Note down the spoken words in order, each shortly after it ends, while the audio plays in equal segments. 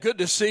Good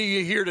to see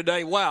you here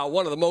today. Wow,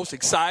 one of the most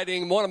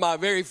exciting, one of my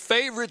very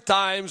favorite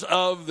times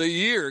of the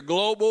year,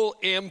 Global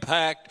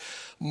Impact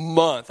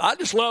Month. I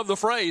just love the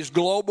phrase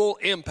global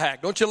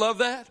impact. Don't you love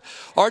that?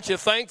 Aren't you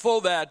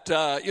thankful that,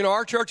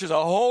 our church is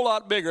a whole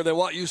lot bigger than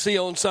what you see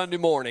on Sunday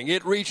morning.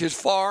 It reaches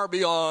far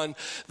beyond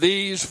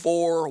these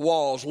four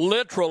walls.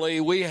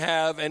 Literally, we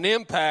have an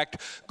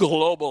impact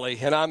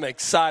globally, and I'm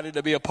excited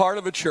to be a part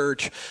of a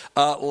church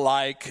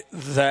like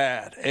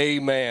that.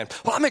 Amen.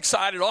 Well, I'm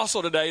excited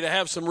also today to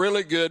have some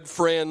really good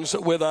friends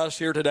with us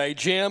here today,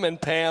 Jim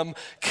and Pam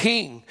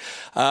King.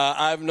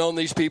 I've known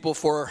these people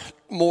for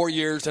more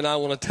years than I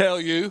want to tell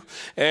you,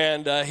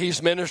 and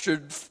he's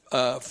ministered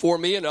for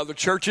me in other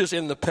churches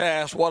in the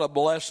past. What a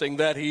blessing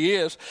that he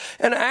is.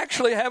 And I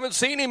actually haven't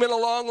seen him in a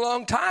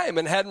long time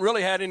and hadn't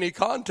really had any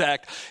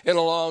contact in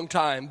a long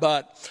time.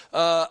 But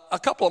a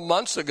couple of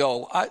months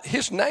ago,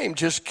 his name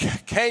just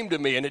came to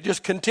me, and it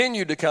just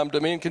continued to come to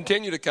me and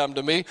continue to come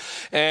to me.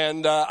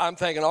 And I'm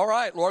thinking, all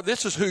right, Lord,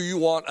 this is who you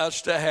want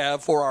us to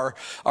have for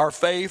our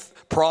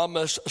Faith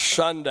Promise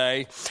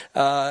Sunday.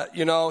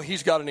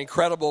 He's got an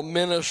incredible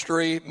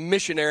ministry,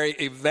 missionary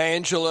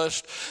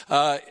evangelist,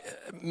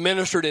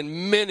 ministered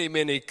in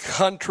many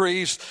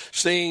countries,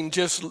 seen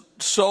just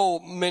so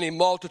many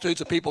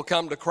multitudes of people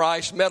come to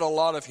Christ, met a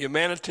lot of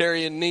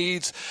humanitarian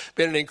needs,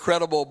 been an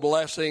incredible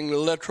blessing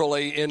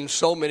literally in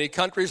so many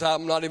countries.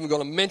 I'm not even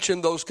going to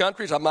mention those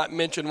countries. I might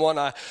mention one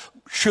I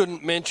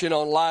shouldn't mention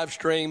on live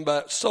stream,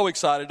 but so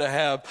excited to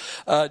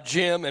have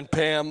Jim and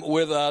Pam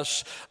with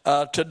us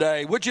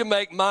today. Would you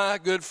make my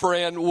good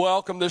friend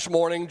welcome this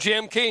morning,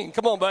 Jim King?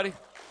 Come on, buddy.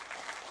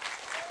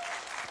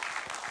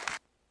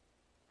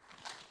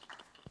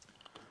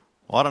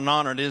 What an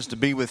honor it is to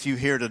be with you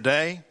here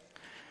today,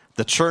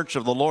 the Church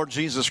of the Lord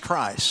Jesus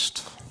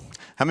Christ.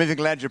 How many of you are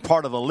glad you're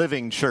part of a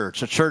living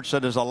church, a church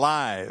that is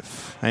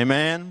alive?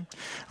 Amen?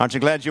 Aren't you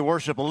glad you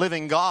worship a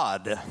living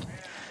God?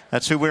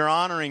 That's who we're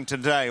honoring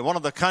today. One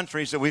of the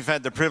countries that we've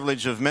had the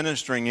privilege of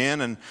ministering in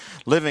and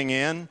living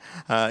in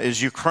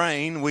is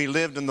Ukraine. We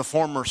lived in the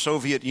former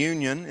Soviet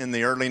Union in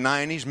the early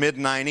 90s,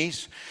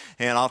 mid-90s.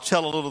 And I'll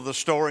tell a little of the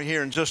story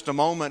here in just a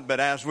moment. But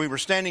as we were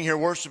standing here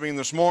worshiping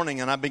this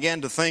morning, and I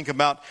began to think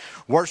about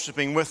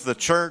worshiping with the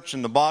church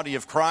and the body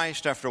of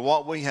Christ after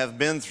what we have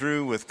been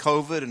through with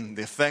COVID and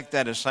the effect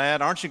that has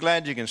had, aren't you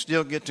glad you can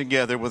still get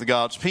together with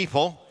God's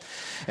people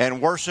and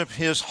worship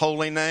His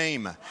holy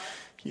name?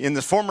 In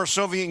the former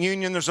Soviet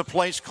Union, there's a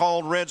place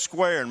called Red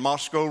Square in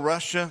Moscow,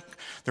 Russia.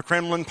 The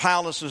Kremlin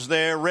Palace is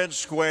there, Red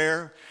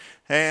Square.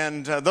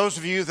 And those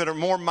of you that are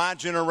more my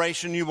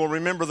generation, you will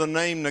remember the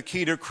name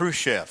Nikita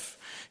Khrushchev.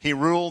 He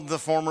ruled the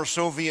former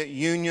Soviet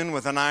Union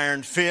with an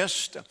iron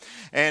fist.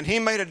 And he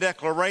made a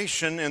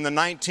declaration in the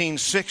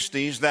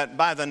 1960s that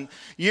by the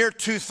year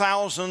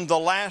 2000, the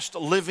last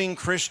living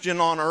Christian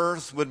on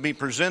earth would be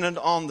presented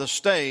on the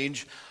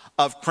stage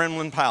of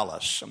Kremlin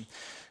Palace.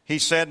 He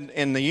said,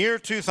 in the year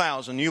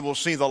 2000, you will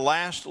see the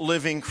last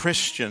living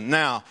Christian.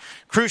 Now,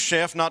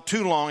 Khrushchev, not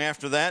too long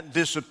after that,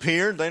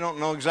 disappeared. They don't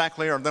know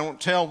exactly, or they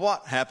won't tell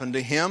what happened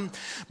to him.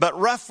 But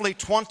roughly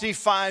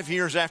 25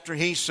 years after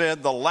he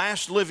said the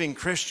last living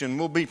Christian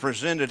will be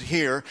presented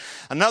here,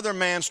 another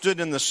man stood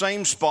in the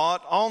same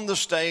spot on the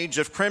stage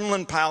of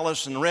Kremlin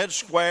Palace in Red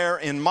Square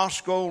in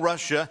Moscow,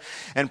 Russia,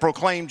 and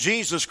proclaimed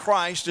Jesus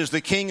Christ is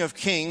the King of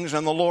Kings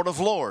and the Lord of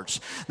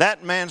Lords.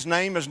 That man's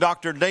name is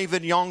Dr.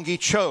 David Yonggi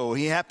Cho.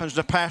 He happens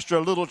to pastor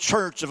a little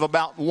church of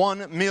about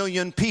 1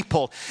 million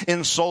people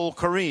in Seoul,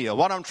 Korea.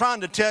 What I'm trying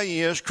to tell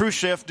you is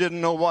Khrushchev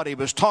didn't know what he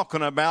was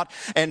talking about,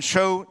 and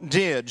Cho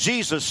did.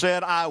 Jesus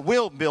said, I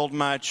will build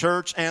my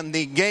church, and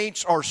the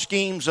gates or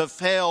schemes of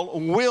hell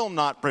will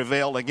not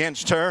prevail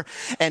against her,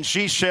 and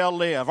she shall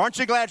live. Aren't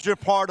you glad you're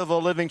part of a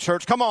living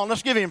church? Come on,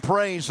 let's give Him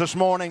praise this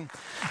morning.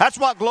 That's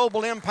what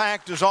Global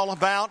Impact is all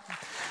about.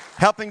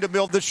 Helping to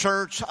build the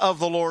church of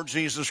the Lord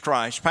Jesus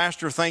Christ.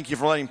 Pastor, thank you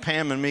for letting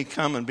Pam and me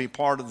come and be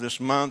part of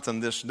this month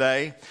and this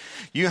day.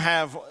 You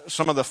have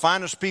some of the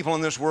finest people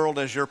in this world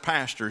as your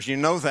pastors. You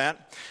know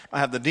that. I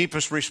have the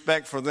deepest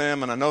respect for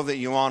them, and I know that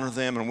you honor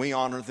them, and we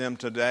honor them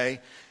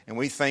today. And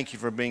we thank you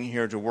for being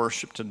here to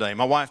worship today.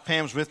 My wife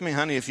Pam's with me.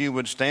 Honey, if you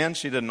would stand.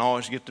 She doesn't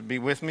always get to be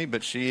with me,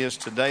 but she is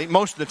today.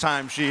 Most of the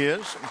time she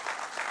is.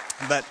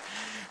 But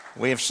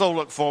we have so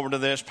looked forward to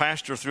this.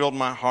 Pastor thrilled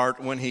my heart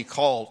when he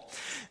called.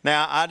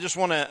 Now, I just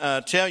want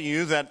to tell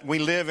you that we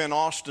live in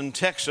Austin,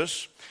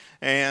 Texas,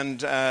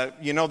 and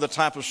you know the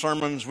type of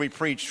sermons we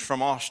preach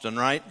from Austin,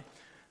 right?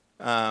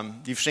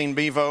 You've seen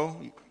Bevo.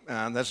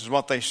 This is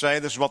what they say.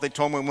 This is what they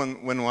told me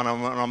when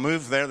I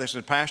moved there. They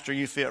said, Pastor,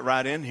 you fit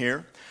right in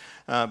here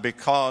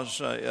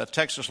because a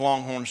Texas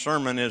Longhorn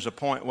sermon is a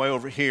point way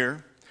over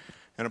here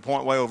and a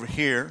point way over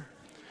here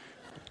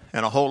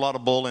and a whole lot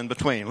of bull in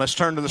between. Let's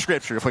turn to the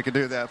scripture if we could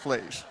do that,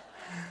 please.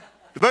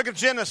 The book of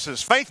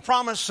Genesis, Faith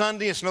Promise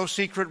Sunday. It's no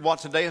secret what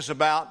today is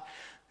about.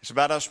 It's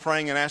about us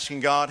praying and asking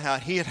God how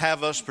He'd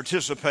have us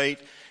participate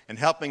in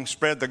helping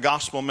spread the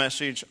gospel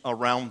message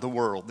around the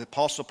world. The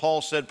Apostle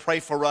Paul said, pray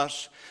for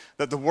us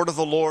that the word of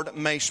the Lord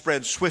may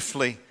spread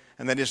swiftly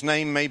and that His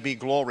name may be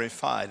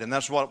glorified. And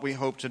that's what we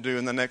hope to do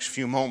in the next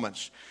few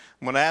moments.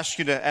 I'm going to ask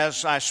you to,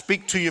 as I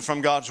speak to you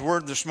from God's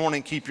Word this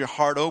morning, keep your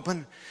heart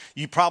open.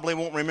 You probably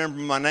won't remember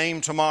my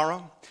name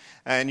tomorrow,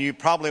 and you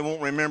probably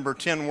won't remember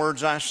 10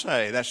 words I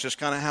say. That's just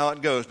kind of how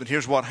it goes. But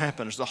here's what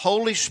happens. The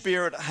Holy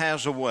Spirit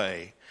has a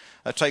way.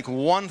 Take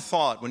one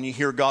thought when you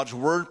hear God's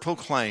Word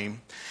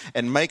proclaimed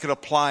and make it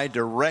apply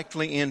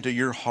directly into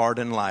your heart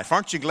and life.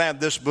 Aren't you glad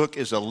this book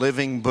is a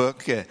living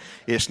book?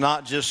 It's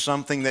not just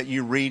something that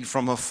you read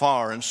from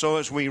afar. And so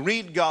as we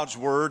read God's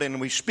Word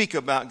and we speak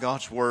about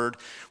God's Word,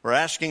 we're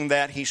asking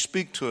that He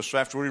speak to us. So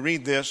after we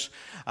read this,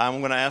 I'm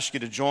going to ask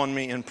you to join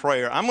me in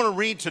prayer. I'm going to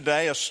read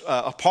today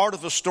a part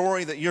of a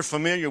story that you're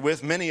familiar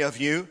with, many of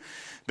you,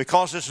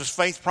 because this is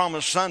Faith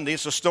Promise Sunday.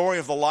 It's a story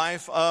of the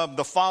life of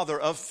the father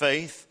of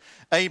faith,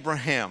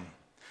 Abraham.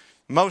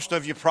 Most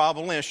of you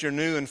probably, unless you're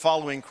new and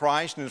following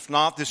Christ, and if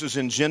not, this is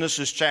in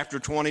Genesis chapter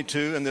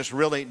 22, and this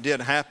really did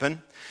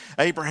happen.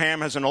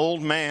 Abraham, as an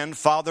old man,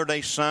 fathered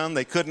a son.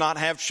 They could not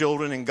have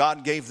children, and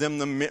God gave them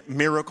the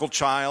miracle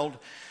child.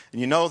 And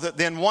you know that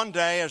then one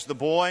day, as the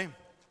boy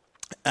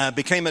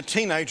became a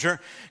teenager,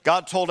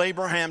 God told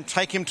Abraham,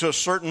 take him to a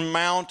certain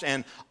mount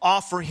and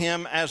offer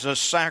him as a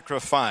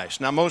sacrifice.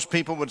 Now, most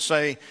people would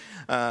say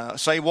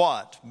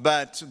what?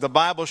 But the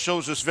Bible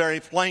shows us very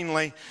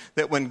plainly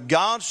that when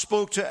God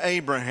spoke to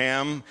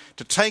Abraham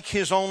to take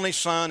his only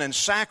son and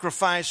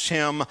sacrifice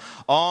him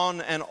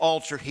on an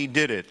altar, He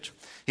did it.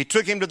 He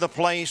took him to the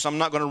place. I'm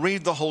not going to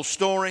read the whole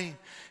story.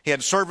 He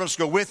had servants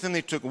go with him.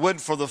 They took wood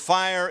for the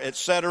fire,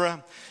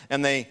 etc.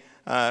 And they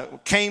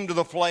came to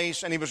the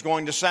place, and he was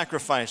going to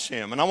sacrifice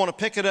him. And I want to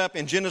pick it up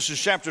in Genesis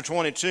chapter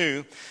 22.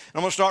 And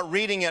I'm going to start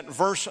reading at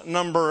verse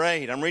number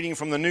 8. I'm reading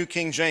from the New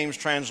King James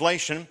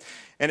translation.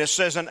 And it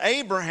says, and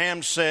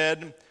Abraham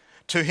said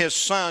to his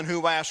son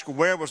who asked,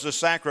 where was the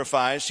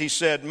sacrifice? He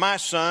said, my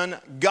son,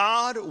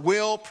 God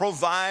will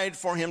provide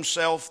for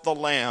Himself the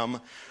lamb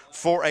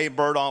for a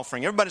burnt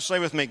offering. Everybody say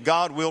with me,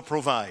 God will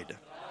provide.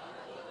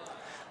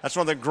 That's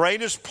one of the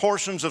greatest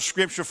portions of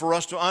Scripture for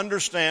us to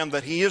understand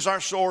that He is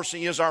our source,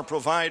 He is our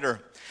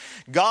provider.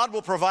 God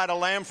will provide a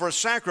lamb for a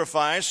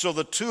sacrifice, so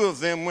the two of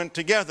them went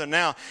together.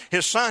 Now,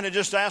 his son had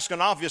just asked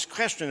an obvious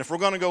question. If we're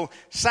going to go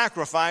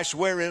sacrifice,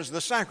 where is the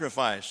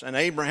sacrifice? And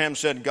Abraham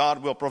said,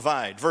 God will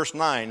provide. Verse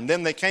 9, and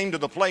then they came to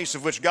the place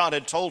of which God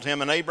had told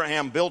him, and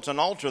Abraham built an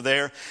altar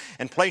there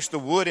and placed the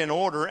wood in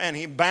order, and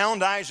he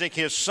bound Isaac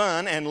his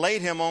son and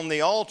laid him on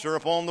the altar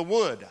upon the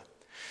wood.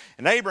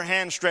 And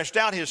Abraham stretched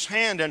out his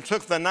hand and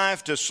took the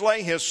knife to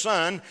slay his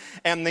son.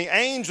 And the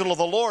angel of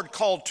the Lord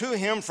called to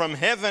him from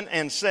heaven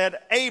and said,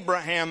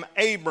 Abraham,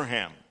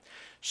 Abraham.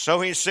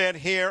 So he said,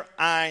 here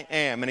I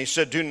am. And he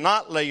said, do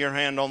not lay your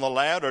hand on the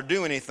lad or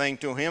do anything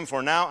to him,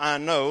 for now I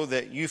know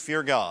that you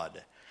fear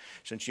God,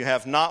 since you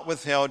have not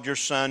withheld your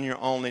son, your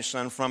only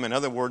son, from him. In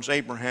other words,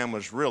 Abraham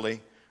was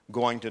really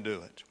going to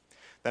do it.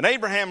 Then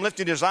Abraham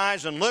lifted his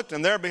eyes and looked,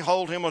 and there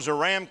behold him was a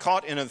ram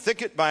caught in a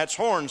thicket by its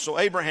horns. So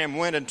Abraham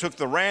went and took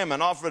the ram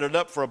and offered it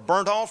up for a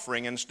burnt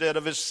offering instead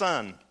of his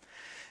son.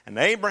 And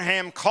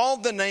Abraham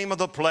called the name of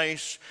the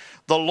place,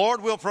 the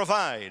Lord will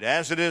provide.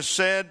 As it is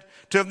said,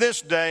 to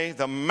this day,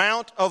 the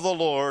mount of the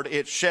Lord,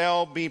 it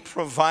shall be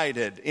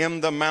provided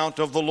in the mount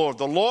of the Lord.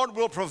 The Lord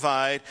will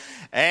provide,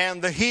 and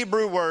the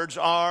Hebrew words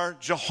are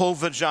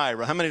Jehovah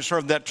Jireh. How many have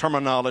heard that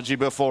terminology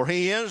before?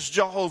 He is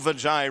Jehovah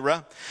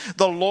Jireh.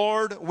 The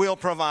Lord will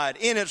provide.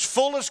 In its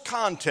fullest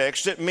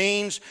context, it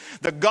means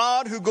the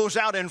God who goes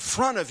out in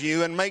front of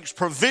you and makes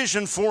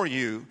provision for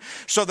you,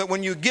 so that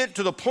when you get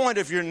to the point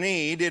of your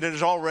need, it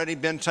has already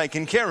been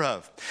taken care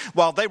of.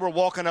 While they were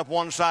walking up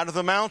one side of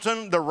the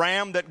mountain, the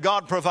ram that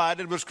God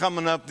provided was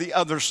coming up the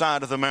other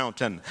side of the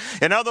mountain.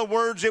 In other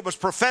words, it was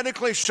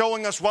prophetically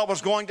showing us what was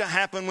going to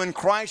happen when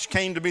Christ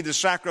came to be the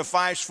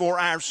sacrifice for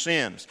our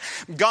sins.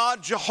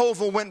 God,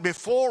 Jehovah, went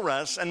before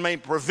us and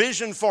made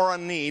provision for a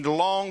need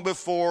long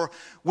before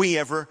we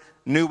ever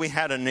knew we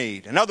had a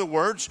need. In other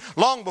words,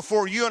 long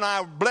before you and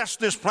I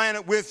blessed this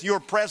planet with your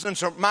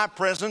presence or my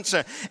presence,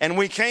 and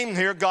we came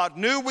here, God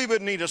knew we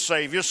would need a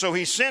Savior, so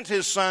He sent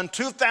His Son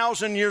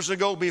 2,000 years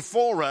ago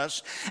before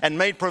us and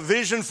made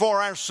provision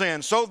for our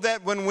sins, so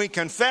that when we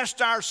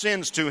confessed our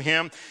sins to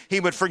Him, He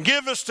would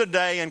forgive us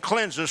today and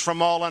cleanse us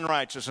from all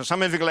unrighteousness. How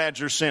many of you are glad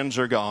your sins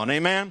are gone?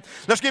 Amen?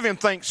 Let's give Him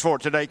thanks for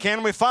it today,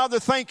 can we? Father,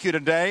 thank You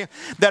today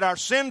that our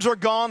sins are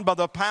gone by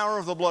the power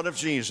of the blood of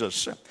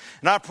Jesus.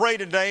 And I pray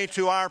today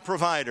to our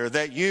provider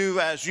that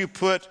You, as You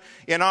put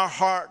in our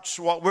hearts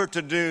what we're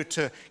to do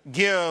to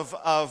give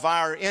of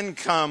our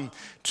income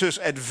to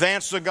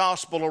advance the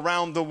gospel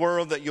around the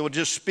world, that You'll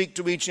just speak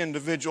to each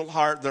individual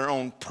heart their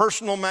own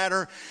personal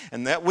matter,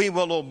 and that we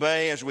will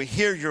obey as we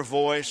hear Your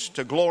voice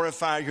to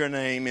glorify Your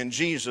name. In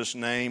Jesus'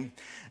 name,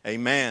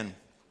 amen.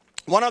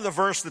 One other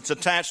verse that's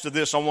attached to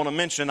this I want to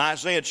mention,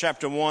 Isaiah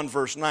chapter 1,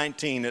 verse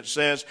 19. It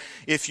says,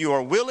 if you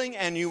are willing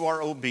and you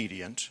are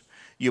obedient,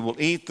 you will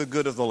eat the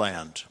good of the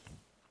land.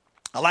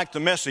 I like the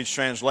Message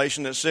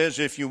translation that says,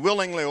 if you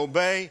willingly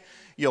obey,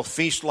 you'll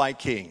feast like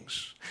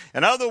kings.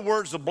 In other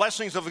words, the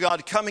blessings of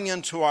God coming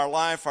into our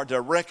life are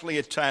directly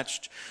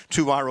attached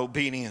to our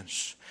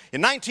obedience.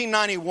 In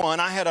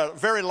 1991, I had a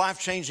very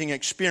life-changing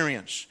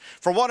experience.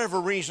 For whatever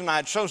reason, I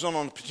had chosen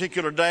on a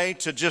particular day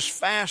to just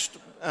fast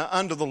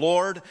unto the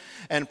Lord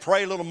and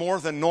pray a little more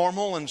than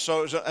normal. And so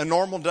it was a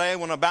normal day. I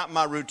went about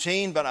my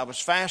routine, but I was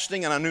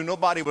fasting and I knew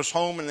nobody was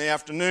home in the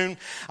afternoon.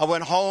 I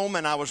went home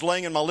and I was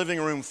laying in my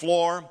living room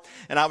floor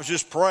and I was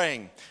just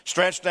praying,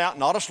 stretched out,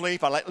 not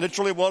asleep. I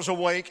literally was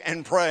awake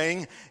and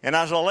praying. And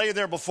as I lay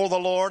there before the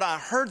Lord, I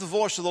heard the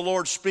voice of the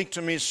Lord speak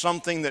to me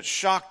something that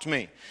shocked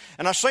me.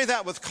 And I say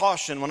that with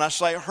caution when I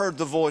say I heard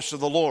the voice of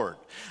the Lord.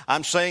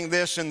 I'm saying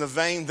this in the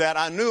vein that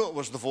I knew it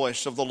was the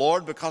voice of the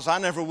Lord because I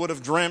never would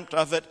have dreamt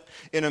of it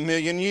in a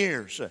million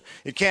years.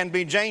 It can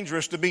be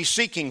dangerous to be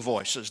seeking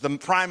voices. The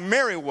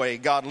primary way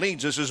God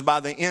leads us is by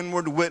the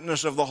inward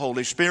witness of the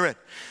Holy Spirit.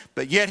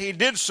 But yet he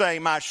did say,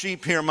 my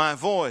sheep hear my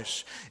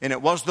voice. And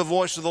it was the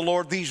voice of the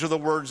Lord. These are the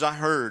words I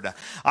heard.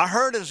 I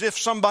heard as if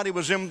somebody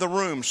was in the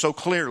room so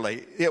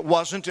clearly. It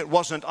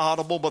wasn't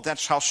audible, but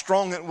that's how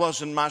strong it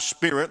was in my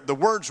spirit. The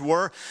words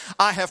were,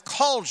 I have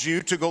called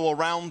you to go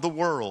around the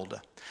world.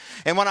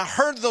 And when I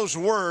heard those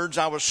words,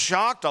 I was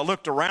shocked. I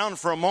looked around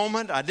for a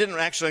moment. I didn't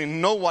actually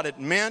know what it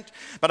meant,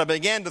 but I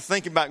began to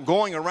think about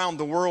going around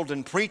the world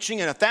and preaching.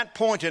 And at that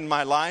point in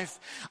my life,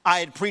 I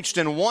had preached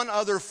in one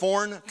other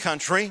foreign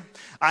country.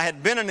 I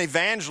had been an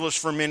evangelist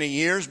for many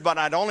years, but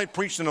I'd only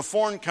preached in a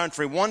foreign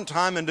country one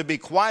time. And to be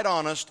quite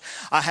honest,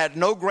 I had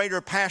no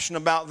greater passion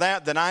about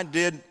that than I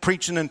did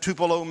preaching in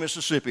Tupelo,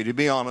 Mississippi, to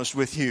be honest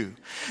with you.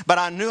 But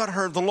I knew I'd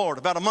heard the Lord.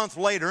 About a month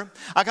later,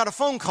 I got a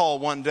phone call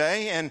one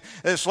day, and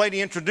this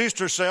lady introduced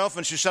herself,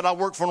 and she said, I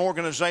work for an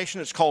organization.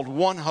 It's called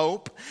One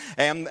Hope.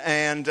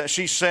 And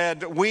she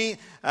said, we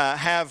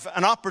have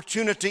an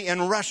opportunity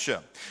in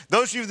Russia.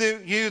 Those of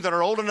you that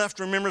are old enough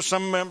to remember,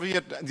 some of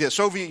you, the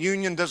Soviet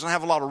Union doesn't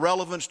have a lot of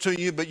relevance to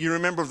you, but you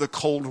remember the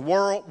Cold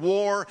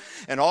War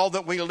and all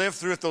that we lived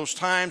through at those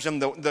times.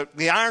 And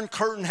the Iron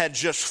Curtain had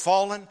just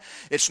fallen.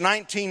 It's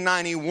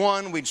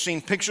 1991. We'd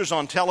seen pictures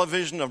on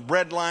television of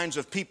bread lines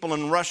of people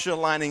in Russia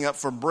lining up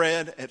for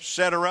bread,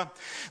 etc.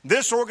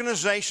 This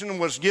organization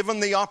was given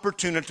the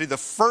opportunity, the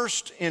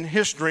first in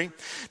history,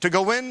 to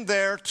go in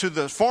there to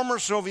the former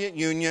Soviet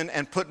Union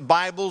and put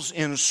Bibles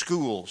in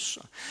schools.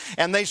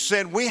 And they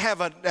said, we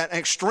have an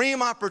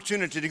extreme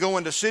opportunity to go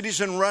into cities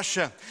in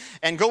Russia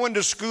and go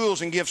into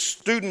schools and give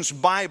students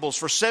Bibles.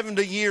 For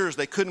 70 years,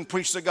 they couldn't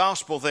preach the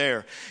gospel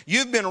there.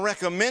 You've been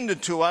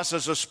recommended to us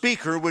as a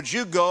speaker. Would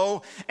you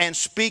go and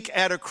speak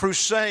at a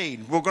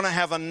crusade? We're going to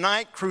have a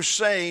night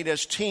crusade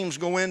as teams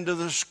go into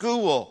the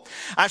school.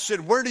 I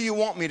said, where do you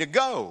want me to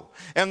go?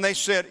 And they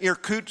said,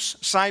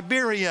 Irkutsk,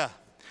 Siberia.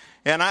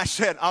 And I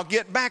said, I'll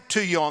get back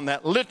to you on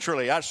that.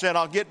 Literally, I said,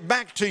 I'll get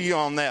back to you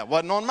on that.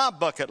 Wasn't on my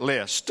bucket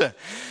list.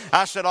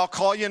 I said, I'll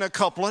call you in a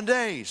couple of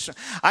days.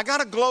 I got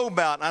a globe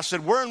out, and I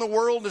said, where in the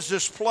world is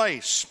this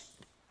place?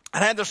 I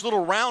had this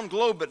little round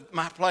globe at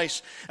my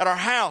place, at our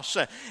house.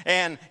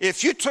 And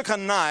if you took a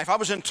knife, I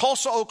was in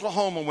Tulsa,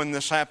 Oklahoma when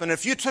this happened.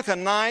 If you took a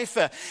knife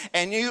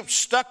and you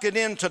stuck it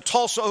into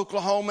Tulsa,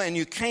 Oklahoma, and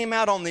you came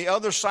out on the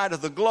other side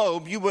of the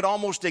globe, you would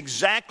almost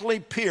exactly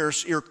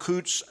pierce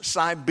Irkutsk,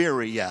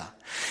 Siberia.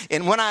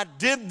 And when I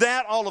did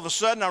that, all of a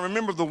sudden, I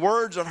remember the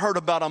words I'd heard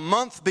about a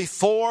month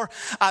before.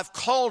 I've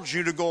called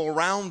you to go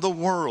around the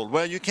world.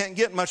 Well, you can't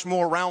get much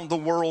more around the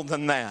world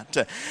than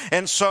that.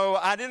 And so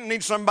I didn't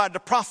need somebody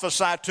to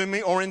prophesy to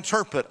me or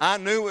interpret. I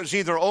knew it was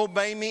either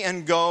obey me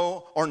and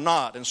go or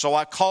not. And so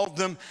I called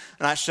them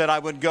and I said I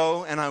would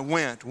go, and I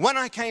went. When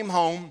I came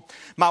home,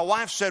 my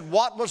wife said,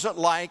 what was it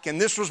like? And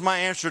this was my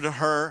answer to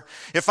her.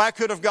 If I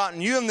could have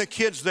gotten you and the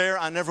kids there,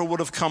 I never would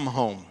have come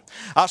home.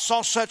 I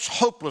saw such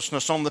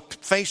hopelessness on the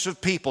face of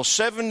people.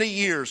 70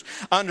 years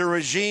under a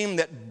regime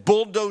that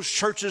bulldozed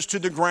churches to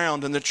the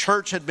ground, and the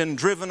church had been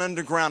driven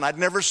underground. I'd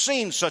never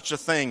seen such a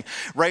thing,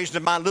 raised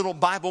in my little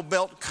Bible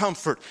Belt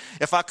comfort.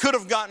 If I could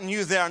have gotten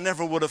you there, I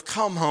never would have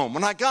come home.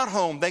 When I got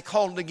home, they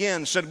called again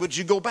and said, would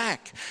you go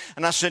back?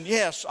 And I said,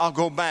 yes, I'll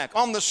go back.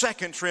 On the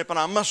second trip, and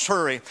I must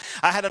hurry,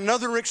 I had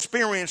another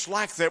experience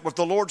like that where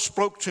the Lord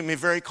spoke to me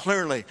very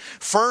clearly.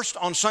 First,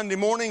 on Sunday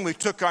morning, we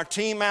took our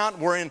team out.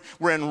 We're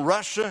in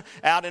Russia,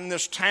 out in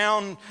this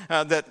town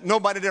that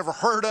nobody had ever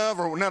heard of,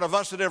 or none of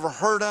us had ever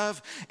heard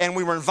of. And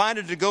we were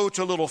invited to go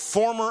to a little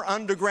former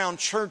underground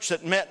church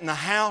that met in a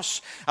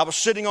house. I was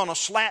sitting on a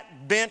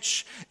slat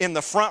bench in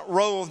the front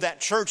row of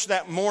that church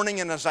that morning.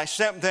 And as I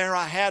sat there,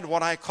 I had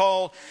what I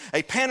call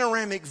a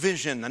panoramic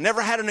vision. I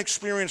never had an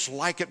experience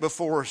like it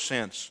before or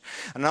since.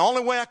 And the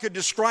only way I could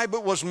describe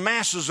it was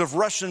masses of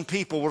Russian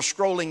people were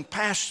strolling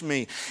past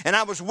me. And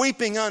I was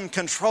weeping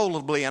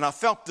uncontrollably. And I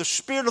felt the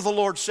Spirit of the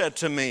Lord said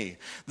to me,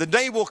 the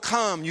day will will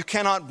come, you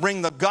cannot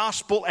bring the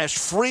gospel as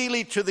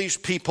freely to these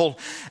people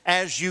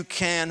as you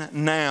can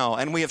now.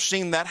 And we have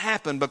seen that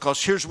happen,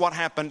 because here's what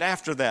happened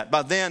after that.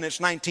 By then, it's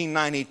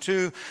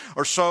 1992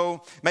 or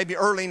so, maybe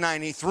early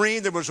 93.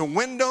 There was a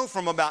window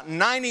from about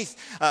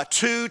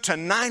 92 to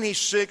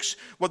 96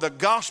 where the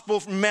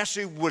gospel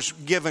message was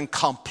given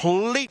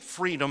complete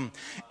freedom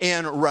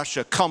in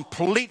Russia.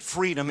 Complete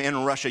freedom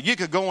in Russia. You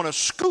could go in a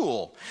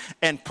school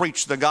and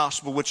preach the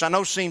gospel, which I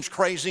know seems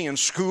crazy in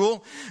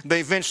school. They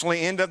eventually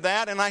ended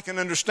that, and I can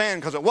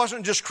understand, because it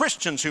wasn't just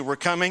Christians who were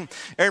coming.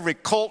 Every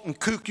cult and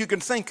kook you can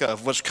think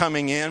of was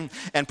coming in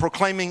and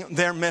proclaiming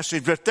their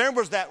message. But there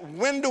was that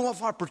window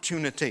of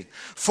opportunity.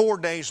 4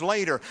 days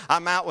later,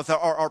 I'm out with,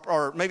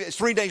 or maybe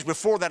 3 days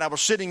before that, I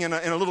was sitting in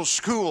a little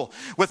school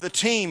with a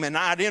team, and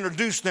I'd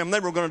introduced them. They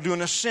were going to do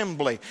an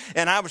assembly,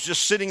 and I was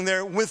just sitting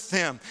there with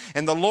them.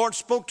 And the Lord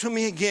spoke to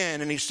me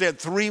again, and He said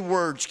 3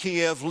 words,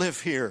 Kiev,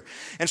 live here.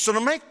 And so to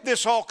make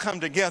this all come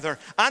together,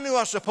 I knew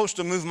I was supposed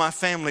to move my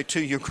family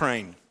to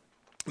Ukraine.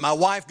 My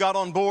wife got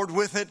on board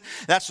with it.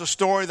 That's a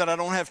story that I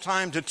don't have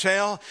time to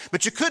tell.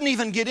 But you couldn't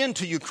even get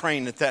into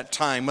Ukraine at that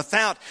time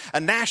without a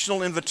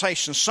national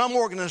invitation, some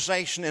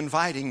organization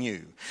inviting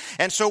you.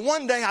 And so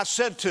one day I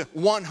said to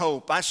One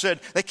Hope, I said,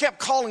 they kept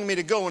calling me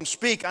to go and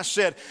speak. I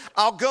said,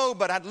 I'll go,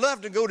 but I'd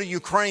love to go to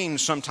Ukraine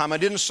sometime. I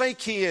didn't say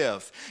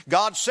Kiev.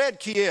 God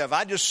said Kiev.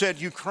 I just said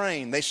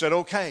Ukraine. They said,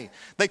 okay.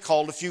 They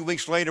called a few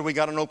weeks later. We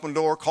got an open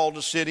door, called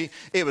the city.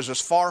 It was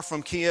as far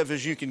from Kiev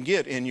as you can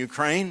get in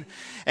Ukraine.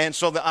 And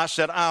so I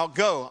said, I'll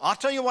go. I'll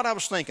tell you what I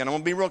was thinking. I'm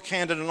going to be real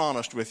candid and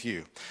honest with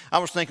you. I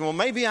was thinking, well,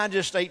 maybe I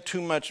just ate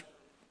too much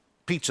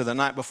pizza the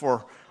night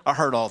before I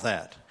heard all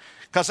that.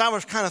 Because I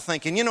was kind of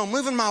thinking,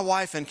 moving my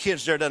wife and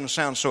kids there doesn't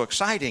sound so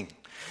exciting,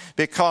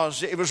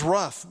 because it was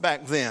rough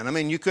back then. I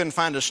mean, you couldn't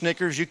find a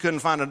Snickers. You couldn't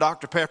find a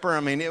Dr. Pepper.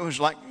 I mean, it was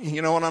like,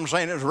 you know what I'm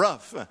saying? It was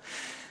rough.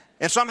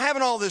 And so I'm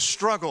having all this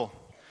struggle.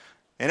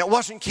 And it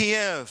wasn't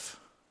Kiev.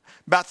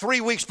 About 3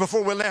 weeks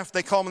before we left,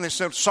 they called me and they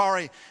said,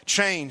 sorry,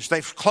 change.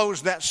 They've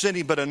closed that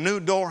city, but a new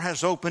door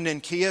has opened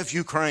in Kiev,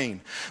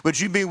 Ukraine. Would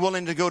you be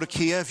willing to go to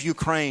Kiev,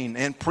 Ukraine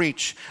and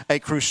preach a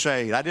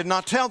crusade? I did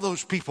not tell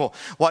those people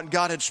what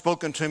God had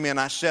spoken to me, and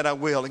I said I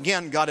will.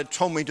 Again, God had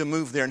told me to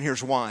move there, and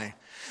here's why.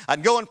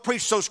 I'd go and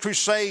preach those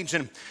crusades,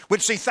 and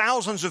we'd see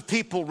thousands of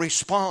people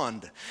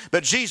respond.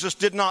 But Jesus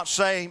did not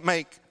say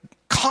make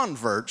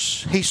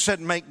converts. He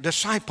said make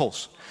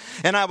disciples.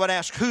 And I would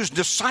ask, who's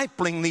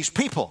discipling these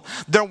people?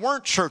 There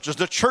weren't churches.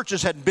 The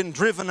churches had been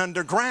driven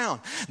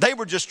underground. They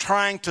were just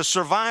trying to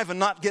survive and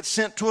not get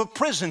sent to a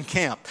prison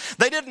camp.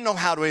 They didn't know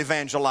how to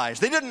evangelize.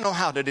 They didn't know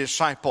how to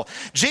disciple.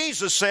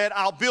 Jesus said,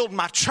 I'll build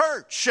my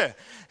church.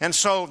 And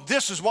so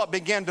this is what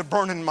began to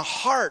burn in my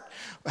heart.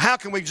 How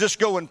can we just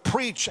go and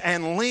preach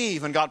and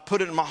leave? And God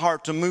put it in my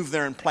heart to move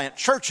there and plant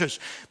churches.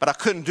 But I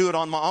couldn't do it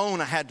on my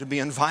own. I had to be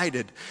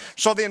invited.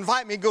 So they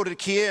invite me to go to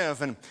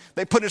Kiev, and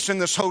they put us in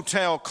this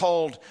hotel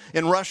called,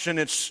 in Russian,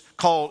 it's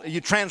called, you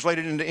translate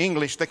it into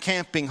English, the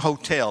Camping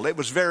Hotel. It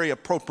was very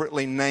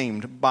appropriately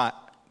named, by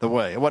the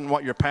way. It wasn't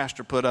what your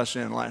pastor put us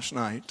in last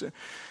night.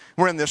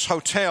 We're in this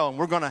hotel, and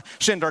we're going to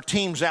send our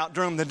teams out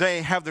during the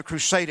day, have the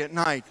crusade at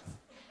night.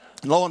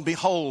 Lo and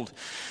behold,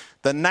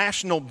 the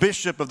national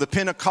bishop of the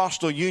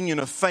Pentecostal Union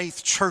of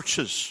Faith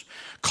Churches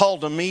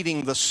called a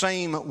meeting the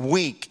same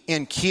week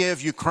in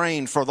Kiev,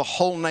 Ukraine, for the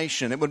whole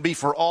nation. It would be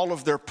for all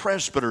of their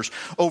presbyters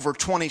over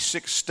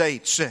 26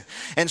 states,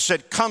 and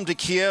said, come to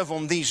Kiev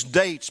on these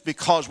dates,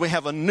 because we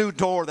have a new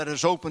door that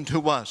is open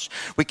to us.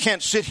 We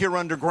can't sit here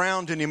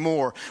underground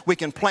anymore. We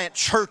can plant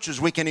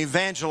churches. We can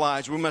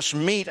evangelize. We must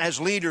meet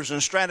as leaders and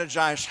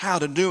strategize how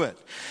to do it.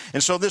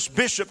 And so this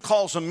bishop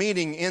calls a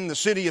meeting in the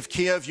city of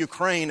Kiev,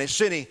 Ukraine, a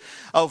city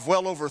of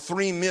well over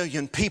 3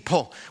 million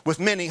people with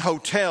many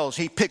hotels.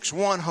 He picks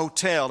one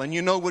hotel, and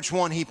you know which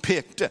one he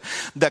picked,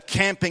 the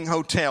Camping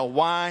Hotel.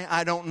 Why?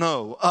 I don't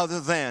know, other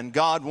than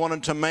God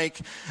wanted to make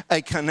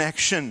a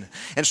connection.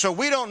 And so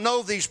we don't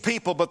know these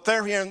people, but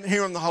they're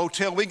here in the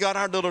hotel. We got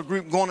our little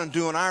group going and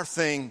doing our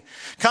thing.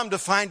 Come to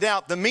find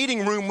out, the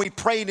meeting room we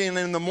prayed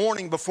in the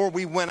morning before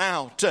we went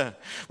out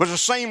was the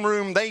same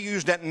room they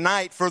used at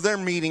night for their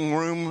meeting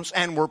rooms,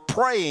 and were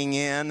praying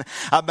in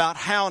about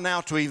how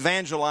now to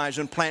evangelize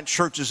and plant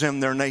churches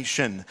in their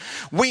nation.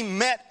 We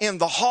met in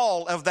the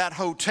hall of that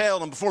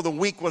hotel, and before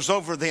the week was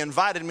over, they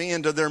invited me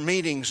into their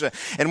meetings.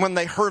 And when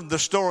they heard the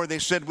story, they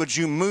said, would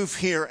you move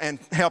here and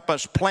help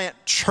us plant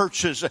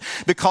churches,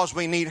 because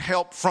we need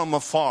help from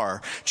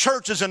afar.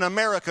 Churches in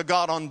America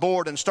got on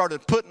board and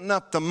started putting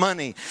up the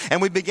money,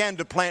 and we began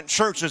to plant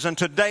churches. And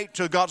to date,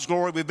 to God's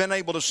glory, we've been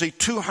able to see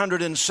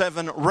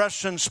 207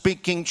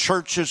 Russian-speaking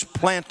churches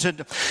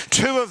planted.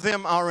 2 of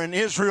them are in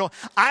Israel.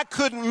 I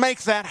couldn't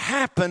make that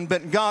happen,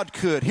 but God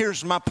could.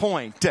 Here's my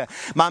point.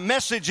 My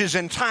message is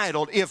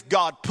entitled, If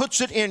God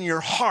Puts It in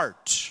Your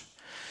Heart,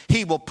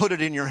 He will put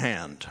it in your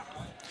hand.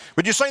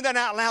 Would you say that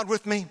out loud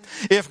with me?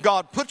 If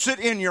God puts it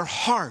in your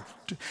heart,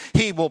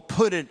 He will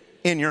put it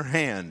in your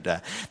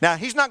hand. Now,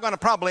 he's not going to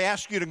probably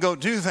ask you to go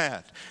do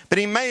that, but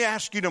he may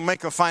ask you to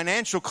make a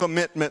financial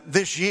commitment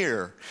this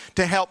year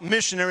to help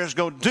missionaries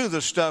go do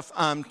the stuff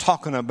I'm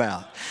talking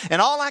about.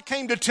 And all I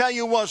came to tell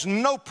you was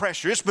no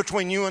pressure. It's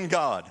between you and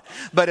God.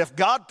 But if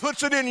God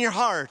puts it in your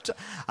heart,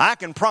 I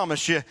can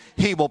promise you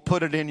he will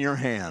put it in your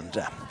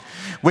hand.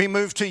 We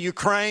moved to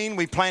Ukraine.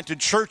 We planted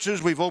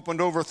churches. We've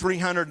opened over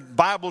 300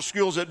 Bible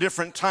schools at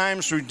different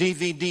times through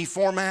DVD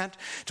format.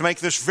 To make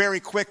this very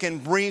quick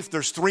and brief,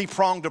 there's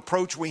three-pronged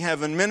approach we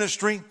have in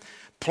ministry: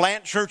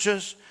 plant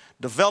churches,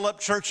 develop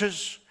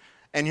churches,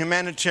 and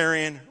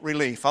humanitarian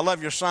relief. I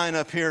love your sign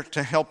up here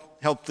to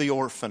help the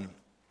orphan.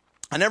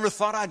 I never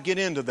thought I'd get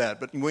into that,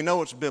 but we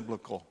know it's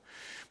biblical.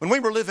 When we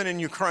were living in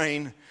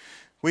Ukraine,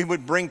 we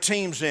would bring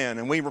teams in,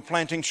 and we were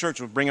planting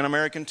churches. We'd bring an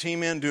American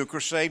team in, do a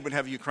crusade. We'd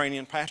have a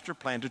Ukrainian pastor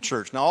plant a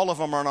church. Now, all of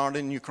them are not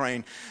in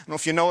Ukraine. I don't know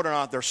if you know it or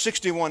not, there are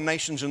 61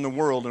 nations in the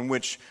world in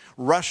which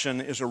Russian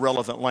is a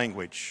relevant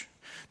language.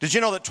 Did you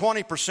know that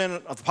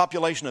 20% of the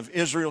population of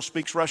Israel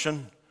speaks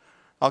Russian?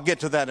 I'll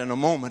get to that in a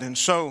moment. And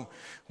so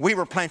we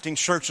were planting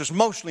churches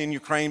mostly in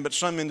Ukraine, but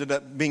some ended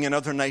up being in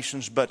other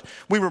nations. But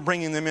we were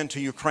bringing them into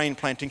Ukraine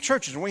planting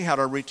churches, and we had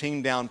our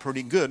routine down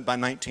pretty good by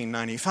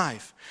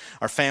 1995.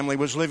 Our family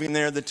was living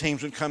there. The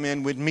teams would come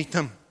in. We'd meet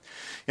them.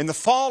 In the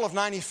fall of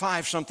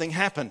 95, something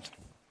happened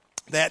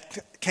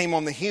that came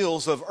on the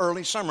heels of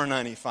early summer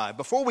 95.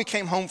 Before we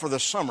came home for the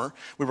summer,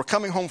 we were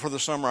coming home for the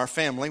summer, our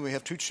family. We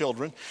have 2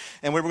 children,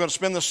 and we were going to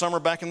spend the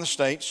summer back in the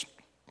States.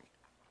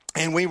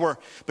 And we were,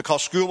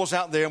 because school was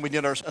out there, and we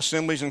did our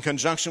assemblies in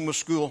conjunction with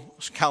school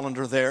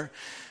calendar there,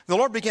 the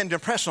Lord began to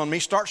impress on me,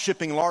 start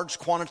shipping large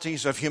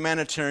quantities of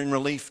humanitarian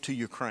relief to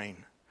Ukraine.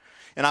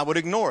 And I would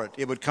ignore it.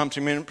 It would come to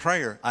me in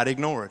prayer. I'd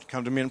ignore it.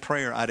 Come to me in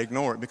prayer. I'd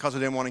ignore it because I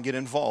didn't want to get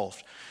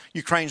involved.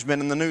 Ukraine's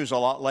been in the news a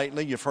lot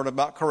lately. You've heard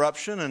about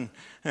corruption,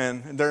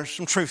 and there's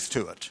some truth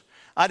to it.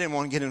 I didn't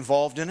want to get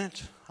involved in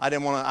it.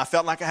 I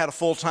felt like I had a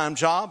full-time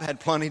job, had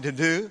plenty to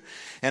do.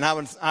 And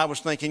I was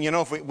thinking,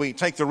 if we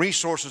take the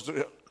resources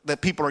that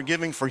people are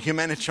giving for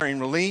humanitarian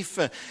relief,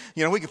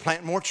 we could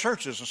plant more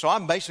churches. And so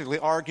I'm basically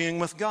arguing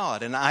with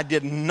God, and I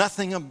did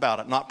nothing about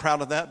it. Not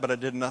proud of that, but I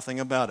did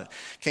nothing about it.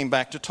 Came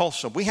back to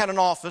Tulsa. We had an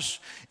office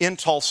in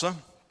Tulsa,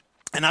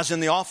 and I was in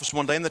the office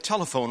one day, and the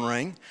telephone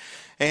rang,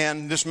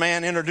 and this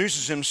man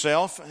introduces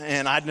himself,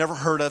 and I'd never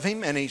heard of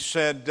him, and he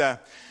said,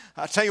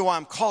 I'll tell you why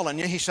I'm calling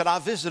you. He said, I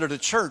visited a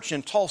church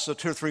in Tulsa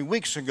 2 or 3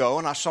 weeks ago,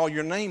 and I saw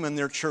your name in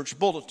their church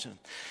bulletin.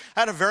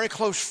 I had a very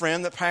close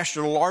friend that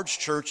pastored a large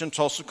church in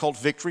Tulsa called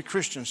Victory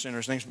Christian Center.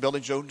 His name's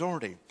Billy Joe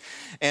Doherty.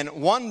 And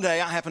one day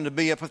I happened to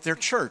be up at their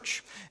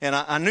church, and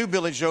I knew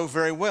Billy Joe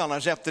very well. And I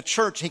was at the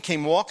church. He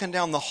came walking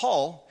down the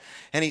hall,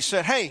 and he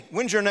said, hey,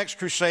 when's your next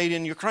crusade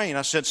in Ukraine?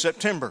 I said,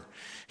 September.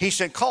 He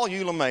said, call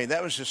Eula May,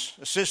 that was his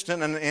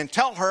assistant, and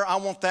tell her I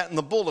want that in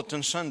the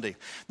bulletin Sunday.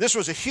 This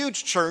was a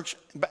huge church.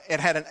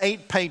 It had an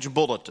 8-page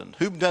bulletin.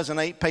 Who does an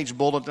 8-page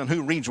bulletin?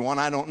 Who reads one?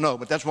 I don't know,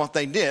 but that's what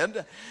they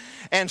did.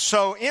 And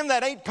so in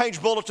that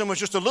 8-page bulletin was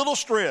just a little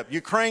strip,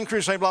 Ukraine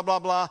crusade, blah, blah,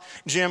 blah,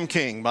 Jim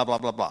King, blah, blah,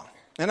 blah, blah.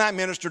 And I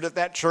ministered at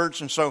that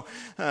church, and so,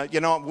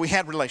 we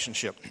had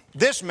relationship.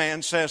 This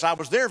man says, I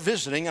was there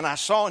visiting, and I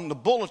saw in the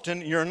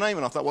bulletin your name,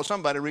 and I thought, well,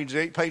 somebody reads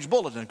the 8-page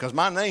bulletin, because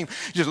my name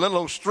is just a little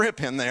old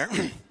strip in there.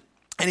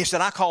 And he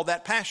said, I called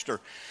that pastor.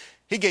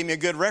 He gave me a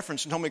good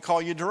reference and told me to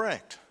call you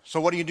direct.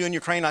 So what do you do in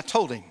Ukraine? I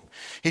told him.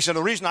 He said,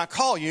 the reason I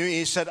call you,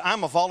 he said,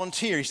 I'm a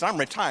volunteer. He said, I'm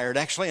retired,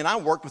 actually, and I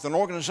work with an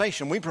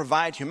organization. We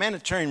provide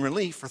humanitarian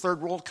relief for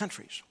third world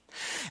countries.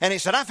 And he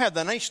said, I've had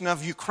the nation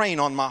of Ukraine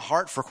on my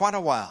heart for quite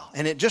a while,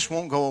 and it just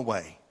won't go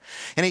away.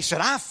 And he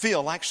said, I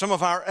feel like some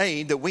of our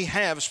aid that we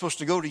have is supposed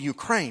to go to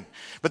Ukraine.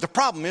 But the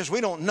problem is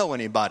we don't know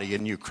anybody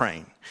in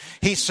Ukraine.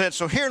 He said,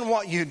 so hearing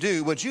what you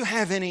do, would you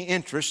have any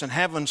interest in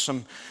having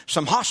some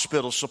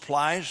hospital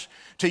supplies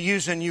to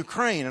use in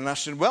Ukraine? And I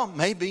said, well,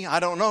 maybe.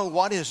 I don't know.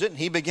 What is it? And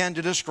he began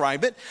to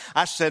describe it.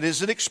 I said,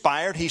 is it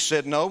expired? He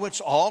said, no,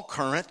 it's all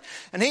current.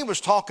 And he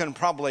was talking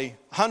probably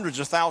hundreds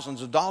of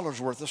thousands of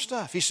dollars worth of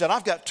stuff. He said,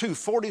 I've got 2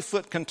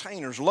 40-foot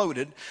containers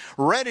loaded,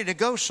 ready to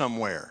go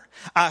somewhere.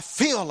 I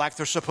feel like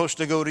they're supposed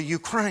to go to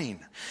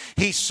Ukraine.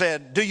 He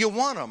said, do you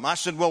want them? I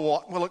said, well,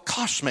 what will it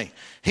cost me?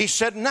 He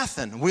said,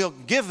 nothing. We'll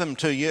give them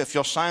to you if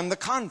you'll sign the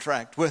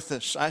contract with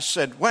us. I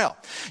said, well,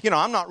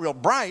 I'm not real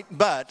bright,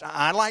 but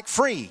I like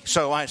free.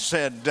 So I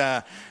said,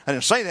 I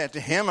didn't say that to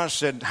him. I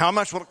said, how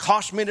much will it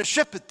cost me to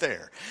ship it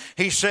there?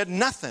 He said,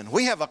 nothing.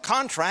 We have a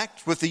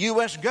contract with the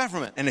U.S.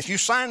 government, and if you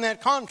sign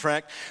that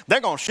contract, they're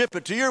going to ship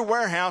it to your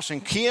warehouse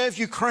in Kiev,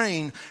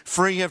 Ukraine,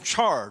 free of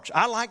charge.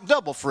 I like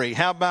double free.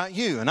 How about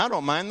you? And I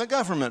don't mind the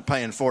government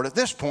paying for it at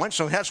this point,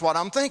 so that's what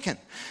I'm thinking.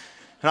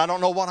 And I don't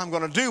know what I'm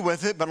going to do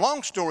with it, but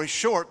long story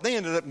short, they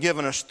ended up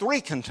giving us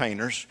 3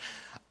 containers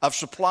of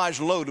supplies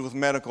loaded with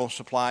medical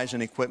supplies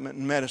and equipment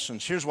and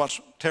medicines. Here's what's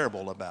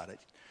terrible about it.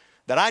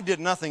 That I did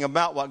nothing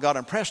about what God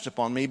impressed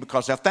upon me,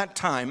 because at that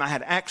time I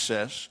had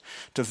access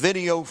to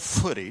video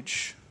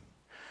footage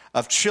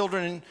of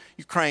children in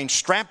Ukraine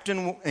strapped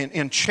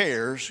in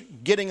chairs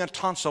getting a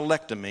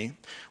tonsillectomy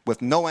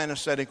with no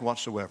anesthetic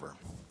whatsoever.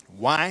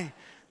 Why?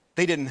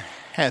 They didn't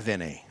have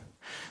any.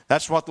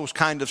 That's what those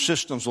kind of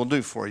systems will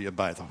do for you,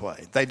 by the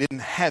way. They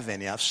didn't have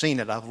any. I've seen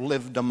it. I've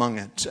lived among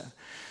it.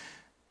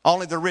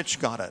 Only the rich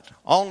got it.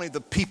 Only the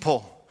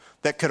people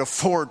that could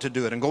afford to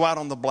do it and go out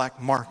on the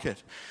black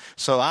market.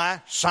 So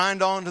I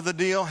signed on to the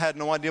deal, had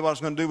no idea what I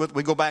was going to do with it.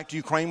 We go back to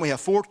Ukraine. We have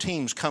 4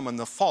 teams coming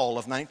the fall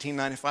of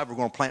 1995. We're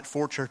going to plant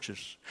 4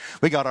 churches.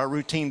 We got our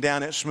routine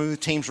down at smooth.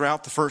 Teams are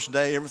out the first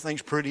day.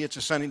 Everything's pretty. It's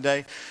a sunny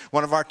day.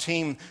 One of our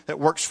team that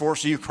works for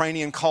us, a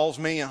Ukrainian, calls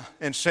me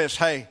and says,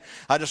 hey,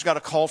 I just got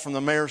a call from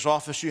the mayor's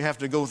office. You have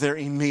to go there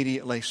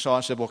immediately. So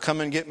I said, well,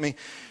 come and get me.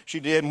 She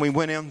did, and we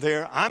went in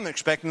there. I'm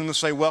expecting them to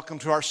say, welcome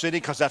to our city,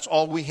 because that's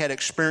all we had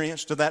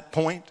experienced to that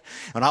point.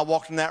 And I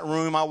walked in that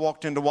room. I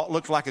walked into what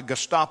looked like a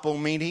Gestapo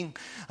meeting.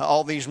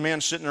 All these men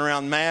sitting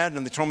around mad,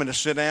 and they told me to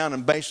sit down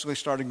and basically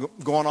started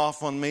going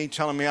off on me,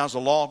 telling me I was a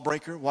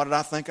lawbreaker. What did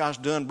I think I was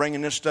doing,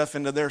 bringing this stuff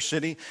into their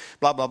city?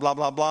 Blah, blah, blah,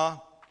 blah, blah.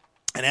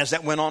 And as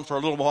that went on for a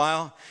little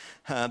while,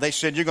 they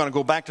said, you're going to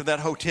go back to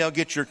that hotel,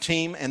 get your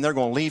team, and they're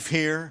going to leave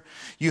here.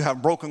 You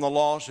have broken the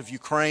laws of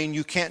Ukraine.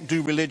 You can't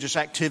do religious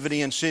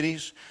activity in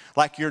cities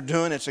like you're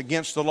doing. It's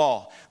against the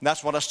law. And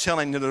that's what I was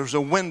telling you. There was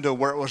a window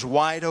where it was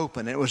wide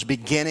open. It was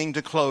beginning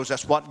to close.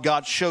 That's what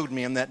God showed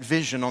me in that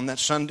vision on that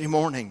Sunday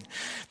morning.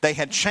 They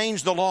had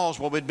changed the laws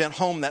while we'd been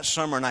home that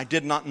summer, and I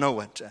did not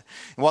know it. And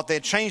what they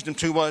had changed them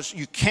to was,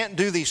 you can't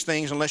do these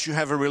things unless you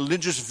have a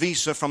religious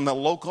visa from the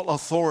local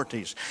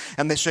authorities.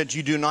 And they said,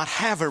 you do not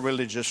have a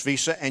religious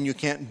visa, and you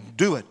can't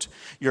do it.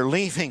 You're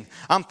leaving.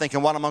 I'm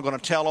thinking, what am I going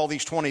to tell all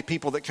these 20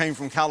 people that came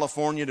from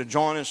California to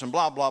join us, and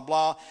blah, blah,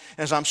 blah.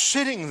 As I'm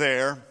sitting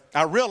there,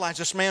 I realized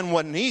this man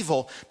wasn't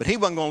evil, but he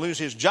wasn't going to lose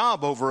his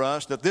job over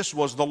us, that this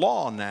was the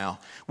law now.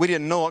 We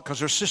didn't know it because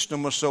their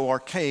system was so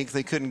archaic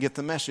they couldn't get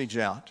the message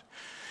out.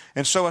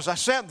 And so as I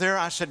sat there,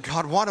 I said,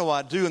 God, what do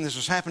I do? And this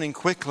was happening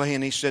quickly.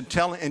 And he said,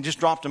 and just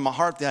dropped in my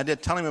heart the idea,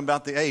 tell him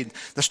about the aid.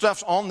 The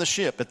stuff's on the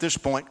ship at this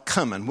point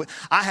coming.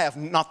 I have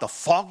not the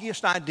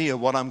foggiest idea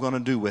what I'm going to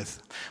do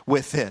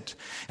with it.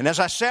 And as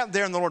I sat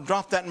there and the Lord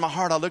dropped that in my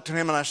heart, I looked at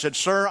him and I said,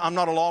 sir, I'm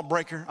not a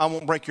lawbreaker. I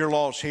won't break your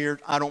laws here.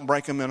 I don't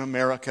break them in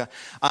America.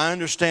 I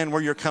understand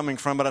where you're coming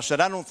from. But I said,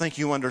 I don't think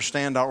you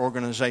understand our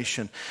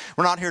organization.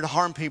 We're not here to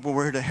harm people.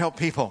 We're here to help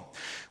people.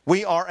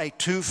 We are a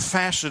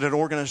 2-faceted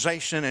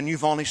organization, and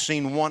you've only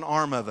seen one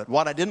arm of it.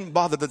 What I didn't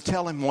bother to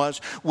tell him was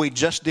we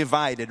just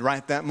divided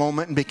right that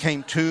moment and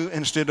became 2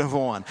 instead of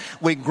 1.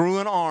 We grew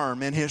an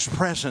arm in his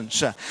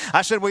presence.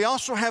 I said we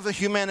also have a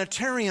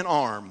humanitarian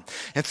arm,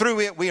 and through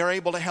it we are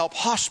able to help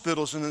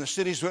hospitals in the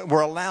cities that we're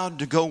allowed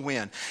to go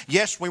in.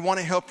 Yes, we want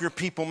to help your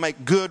people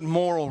make good,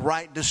 moral,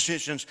 right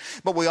decisions,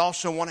 but we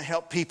also want to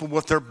help people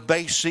with their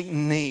basic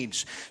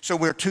needs. So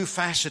we're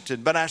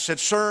 2-faceted. But I said,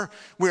 sir,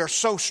 we are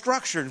so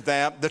structured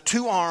that the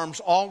 2 arms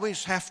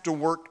always have to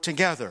work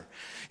together.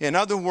 In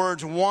other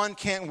words, one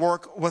can't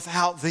work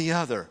without the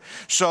other.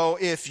 So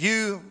if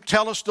you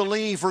tell us to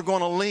leave, we're going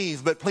to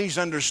leave. But please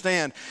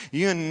understand,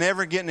 you're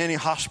never getting any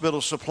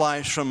hospital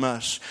supplies from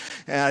us.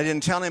 And I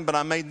didn't tell him, but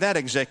I made that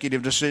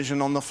executive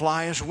decision on the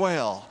fly as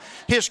well.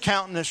 His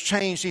countenance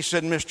changed. He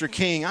said, Mr.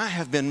 King, I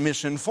have been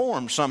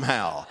misinformed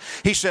somehow.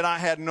 He said, I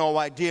had no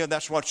idea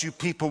that's what you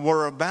people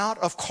were about.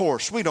 Of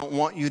course, we don't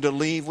want you to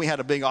leave. We had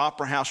a big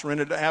opera house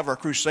rented to have our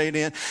crusade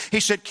in.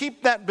 He said,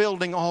 keep that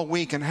building all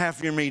week and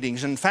have your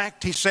meetings. In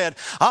fact, he said,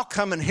 I'll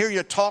come and hear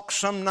you talk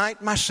some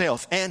night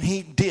myself. And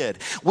he did.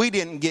 We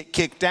didn't get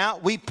kicked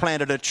out. We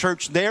planted a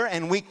church there,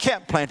 and we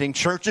kept planting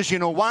churches. You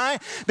know why?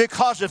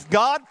 Because if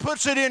God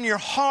puts it in your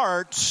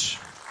heart,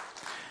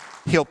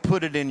 He'll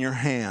put it in your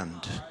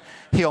hand.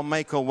 He'll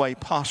make a way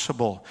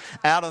possible.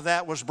 Out of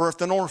that was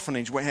birthed an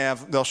orphanage.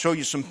 They'll show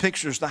you some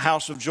pictures, the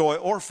House of Joy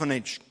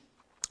Orphanage,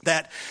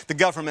 that the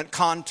government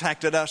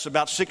contacted us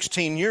about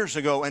 16 years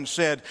ago and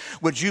said,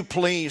 would you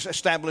please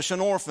establish an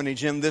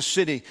orphanage in this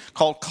city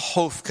called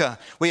Kakhovka?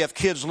 We have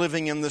kids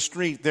living in the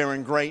street. They're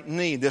in great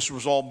need. This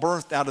was all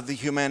birthed out of the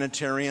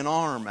humanitarian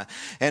arm.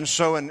 And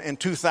so in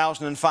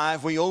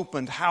 2005, we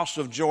opened House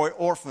of Joy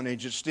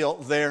Orphanage. It's still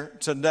there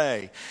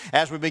today.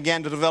 As we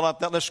began to develop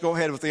that, let's go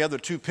ahead with the other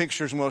 2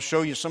 pictures, and we'll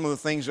show you some of the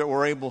things that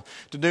we're able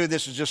to do.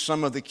 This is just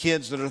some of the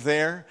kids that are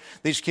there.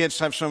 These kids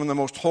have some of the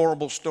most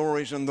horrible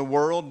stories in the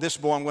world. This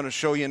boy I'm going to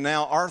show you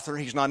now, Arthur,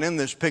 he's not in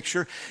this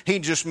picture. He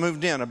just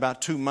moved in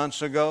about 2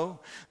 months ago.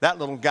 That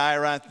little guy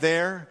right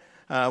there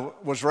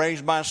was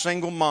raised by a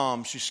single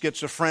mom. She's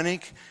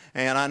schizophrenic,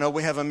 and I know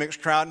we have a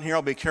mixed crowd in here.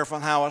 I'll be careful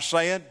on how I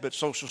say it, but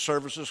social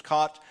services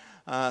caught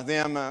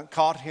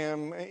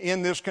him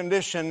in this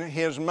condition,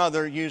 his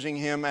mother using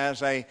him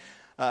as a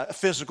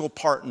physical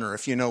partner,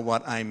 if you know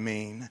what I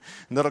mean.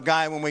 Little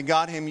guy, when we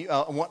got him,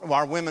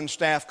 our women's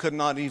staff could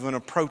not even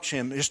approach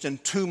him. Just in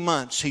 2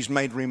 months, he's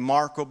made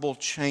remarkable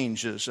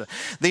changes.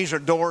 These are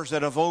doors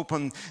that have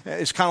opened.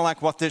 It's kind of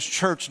like what this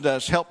church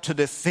does, help to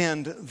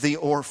defend the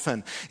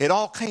orphan. It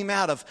all came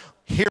out of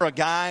a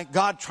guy,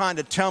 God trying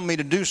to tell me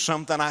to do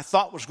something I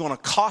thought was going to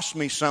cost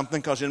me something,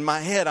 because in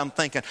my head I'm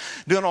thinking,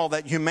 doing all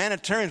that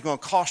humanitarian is going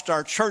to cost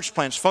our church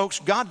plans.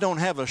 Folks, God don't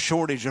have a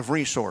shortage of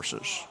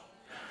resources.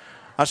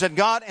 I said,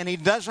 God, and He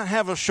doesn't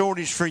have a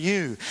shortage for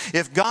you.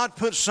 If God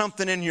puts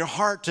something in your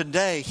heart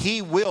today,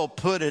 He will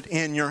put it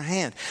in your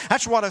hand.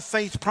 That's what a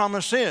faith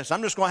promise is.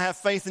 I'm just going to have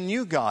faith in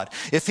you, God.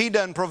 If He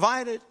doesn't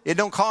provide it, it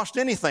don't cost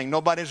anything.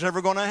 Nobody's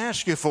ever going to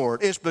ask you for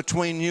it. It's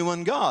between you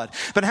and God.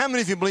 But how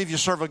many of you believe you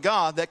serve a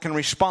God that can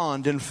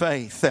respond in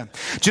faith?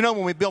 Do you know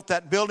when we built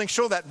that building?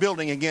 Show that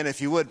building again, if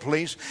you would,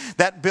 please.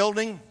 That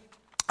building...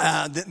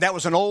 that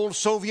was an old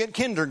Soviet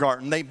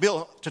kindergarten they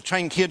built to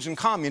train kids in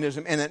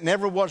communism, and it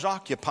never was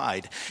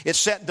occupied. It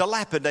sat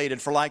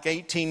dilapidated for like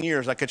 18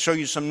 years. I could show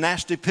you some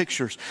nasty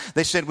pictures.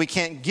 They said, we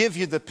can't give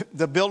you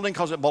the building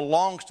because it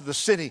belongs to the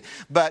city,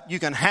 but you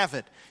can have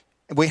it.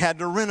 We had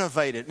to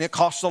renovate it, and it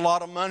cost a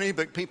lot of money,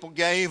 but people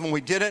gave, and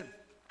we did it.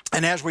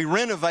 And as we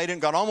renovated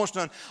and got almost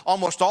done,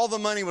 almost all the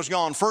money was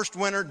gone. First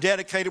winter,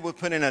 dedicated, we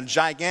put in a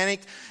gigantic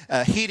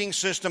heating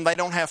system. They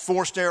don't have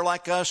forced air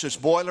like us. It's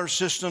boiler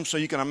system, so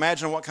you can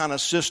imagine what kind of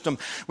system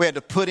we had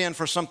to put in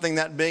for something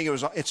that big.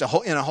 It's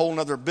in a whole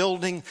other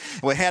building.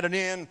 We had it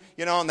in,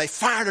 and they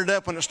fired it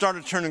up when it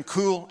started turning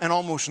cool and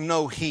almost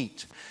no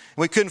heat.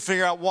 We couldn't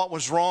figure out what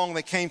was wrong.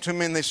 They came to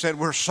me and they said,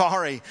 we're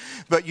sorry,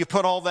 but you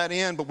put all that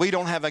in, but we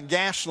don't have a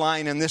gas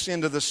line in this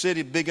end of the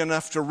city big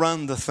enough to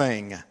run the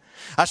thing.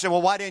 I said,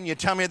 well, why didn't you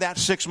tell me that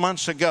 6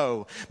 months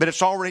ago? But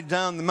it's already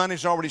done. The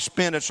money's already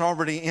spent. It's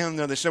already in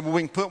there. They said, well,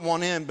 we can put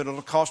one in, but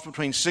it'll cost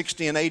between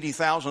 $60,000 and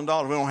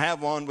 $80,000. We don't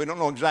have one. We don't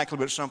know exactly,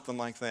 but it's something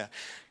like that.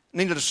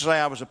 Needless to say,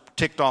 I was a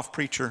ticked-off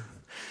preacher.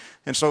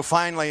 And so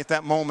finally, at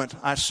that moment,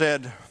 I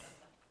said,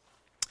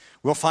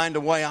 we'll find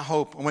a way, I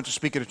hope. I went to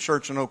speak at a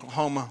church in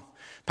Oklahoma.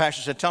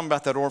 Pastor said, tell them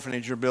about that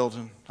orphanage you're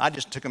building. I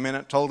just took a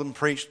minute, told them,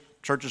 preached.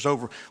 Church is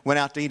over. Went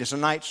out to eat. It's a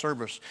night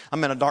service.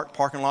 I'm in a dark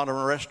parking lot of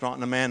a restaurant,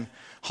 and a man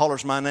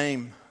hollers my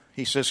name.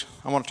 He says,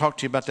 I want to talk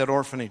to you about that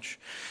orphanage.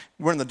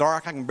 We're in the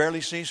dark. I can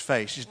barely see his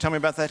face. He said, tell me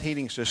about that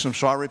heating system.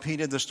 So I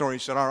repeated the story. He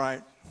said, all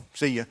right,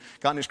 see you.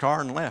 Got in his car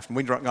and left. And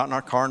we got in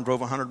our car and drove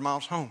 100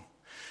 miles home.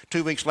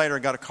 2 weeks later, I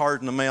got a card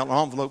in the mail, an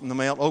envelope in the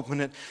mail,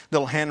 opened it,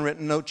 little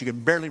handwritten note. You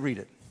could barely read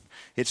it.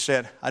 It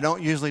said, I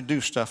don't usually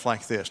do stuff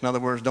like this. In other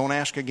words, don't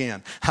ask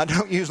again. I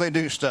don't usually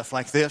do stuff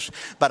like this,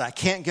 but I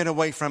can't get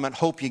away from it.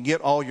 Hope you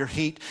get all your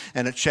heat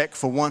and a check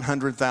for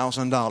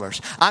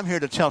 $100,000. I'm here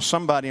to tell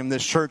somebody in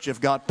this church,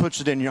 if God puts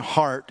it in your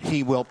heart,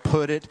 He will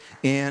put it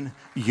in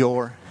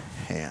your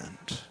hand.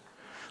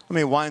 Let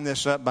me wind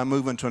this up by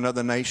moving to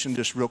another nation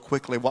just real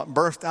quickly. What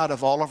birthed out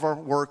of all of our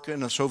work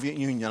in the Soviet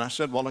Union, I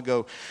said a while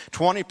ago,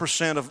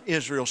 20% of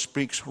Israel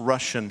speaks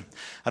Russian.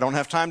 I don't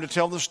have time to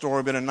tell the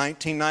story, but in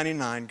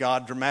 1999,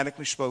 God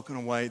dramatically spoke in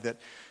a way that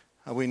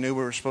we knew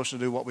we were supposed to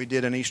do what we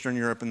did in Eastern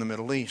Europe and the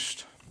Middle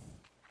East.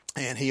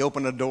 And He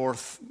opened a door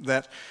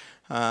that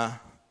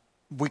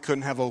we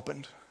couldn't have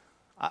opened.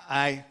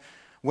 I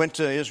went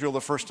to Israel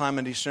the first time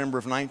in December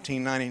of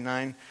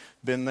 1999.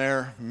 Been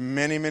there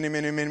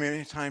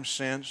many times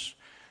since.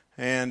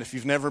 And if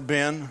you've never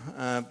been,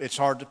 it's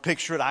hard to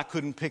picture it. I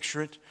couldn't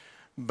picture it.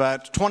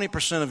 But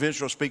 20% of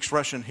Israel speaks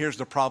Russian. Here's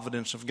the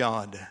providence of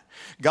God.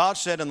 God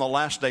said in the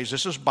last days,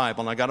 this is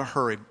Bible, and I got to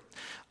hurry.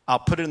 I'll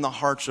put it in the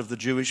hearts of the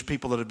Jewish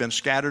people that have been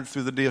scattered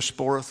through the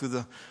diaspora through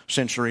the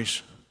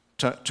centuries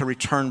to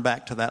return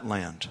back to that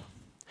land.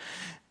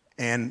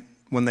 And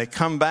when they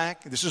come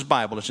back, this is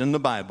Bible, it's in the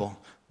Bible,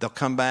 they'll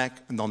come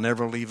back and they'll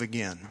never leave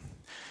again.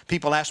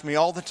 People ask me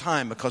all the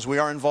time, because we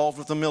are involved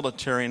with the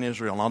military in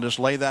Israel, and I'll just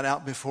lay that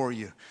out before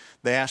you.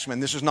 They ask me,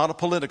 and this is not a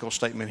political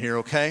statement here,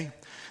 okay?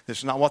 This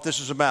is not what this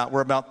is about.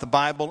 We're about the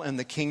Bible and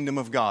the kingdom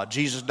of God.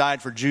 Jesus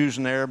died for Jews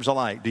and Arabs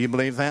alike. Do you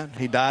believe that?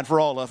 He died for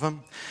all of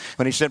them.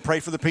 When He said, pray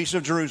for the peace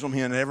of Jerusalem,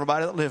 He and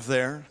everybody that lived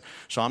there.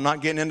 So I'm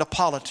not getting into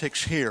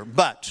politics here.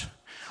 But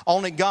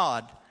only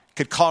God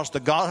could cause the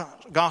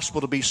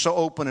gospel to be so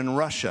open in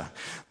Russia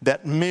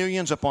that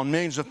millions upon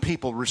millions of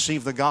people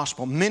received the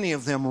gospel. Many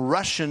of them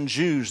Russian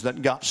Jews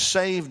that got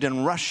saved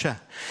in Russia.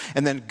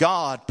 And then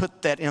God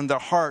put that in their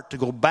heart to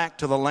go back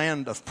to the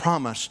land of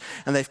promise.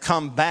 And they've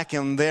come back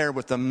in there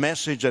with the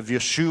message of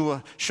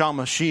Yeshua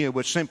Shamashiach,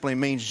 which simply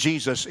means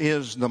Jesus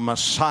is the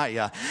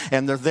Messiah.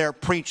 And they're there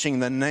preaching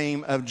the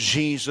name of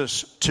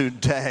Jesus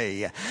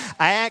today.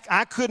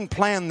 I couldn't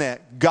plan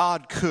that.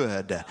 God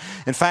could.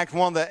 In fact,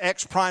 one of the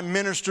ex-prime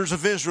ministers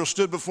of Israel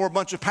stood before a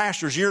bunch of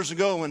pastors years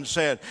ago and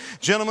said,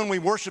 gentlemen, we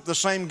worship the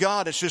same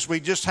God. It's just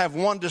we just have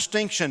one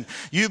distinction.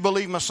 You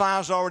believe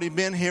Messiah's already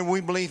been here.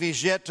 We believe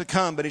He's yet to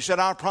come. But he said,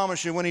 I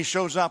promise you, when He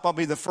shows up, I'll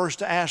be the first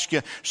to ask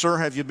you, sir,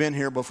 have you been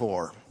here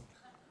before?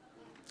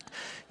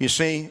 You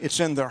see, it's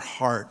in their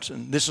heart.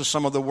 And this is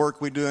some of the work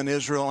we do in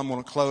Israel. I'm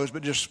going to close,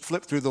 but just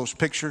flip through those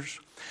pictures.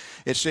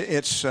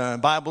 It's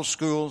Bible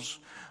schools.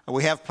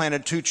 We have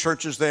planted 2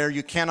 churches there.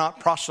 You cannot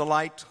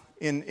proselyte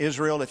in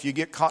Israel. If you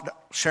get caught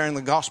sharing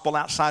the gospel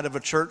outside of a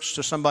church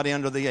to somebody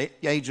under the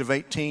age of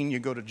 18, you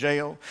go to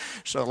jail.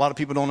 So a lot of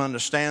people don't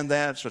understand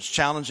that. So it's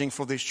challenging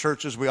for these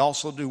churches. We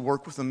also do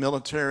work with the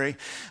military.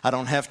 I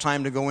don't have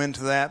time to go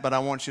into that, but I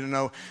want you to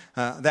know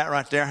that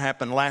right there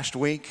happened last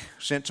week,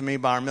 sent to me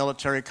by our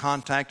military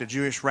contact, a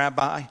Jewish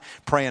rabbi,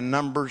 praying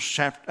Numbers,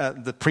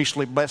 the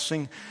priestly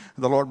blessing.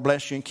 The Lord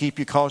bless you and keep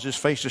you, cause His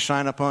face to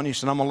shine upon you. He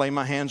said, I'm going to lay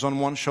my hands on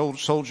one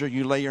soldier,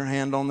 you lay your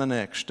hand on the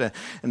next. And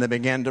they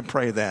began to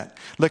pray that.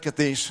 Look at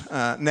these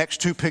next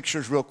two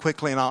pictures real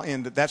quickly and I'll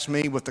end it. That's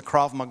me with the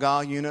Krav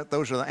Maga unit.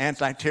 Those are the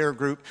anti-terror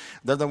group.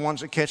 They're the ones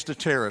that catch the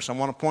terrorists. I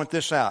want to point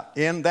this out.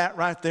 In that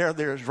right there,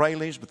 there are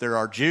Israelis, but there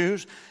are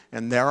Jews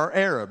and there are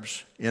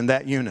Arabs in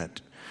that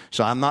unit.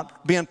 So I'm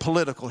not being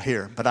political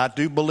here, but I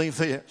do believe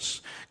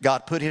this.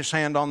 God put His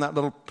hand on that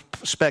little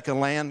speck of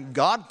land.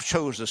 God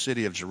chose the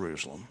city of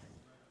Jerusalem.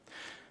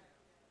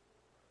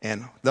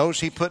 And those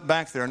He put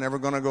back there are never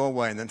going to go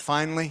away. And then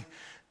finally,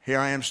 here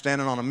I am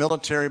standing on a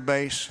military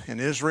base in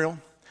Israel.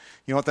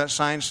 You know what that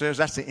sign says?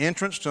 That's the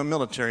entrance to a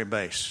military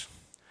base.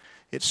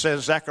 It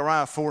says,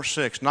 Zechariah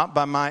 4:6, not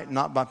by might,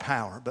 not by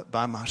power, but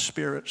by my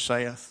Spirit,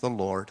 saith the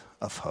Lord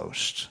of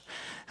hosts.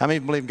 How many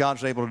believe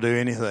God's able to do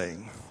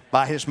anything?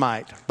 By His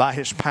might, by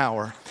His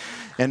power,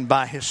 and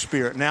by His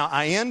Spirit. Now,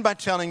 I end by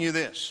telling you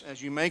this.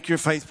 As you make your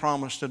faith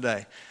promise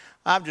today,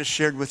 I've just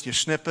shared with you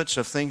snippets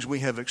of things we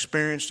have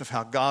experienced, of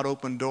how God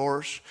opened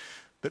doors.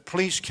 But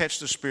please catch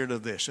the spirit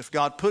of this. If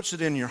God puts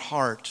it in your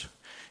heart,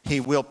 He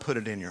will put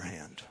it in your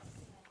hand.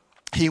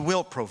 He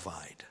will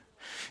provide.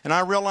 And I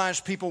realize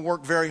people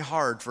work very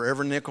hard for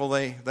every nickel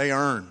they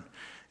earn.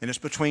 And it's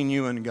between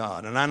you and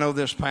God. And I know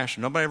this,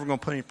 Pastor, nobody ever going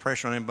to put any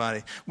pressure on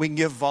anybody. We can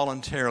give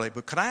voluntarily.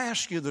 But could I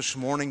ask you this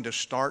morning to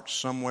start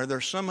somewhere?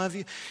 There's some of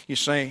you, you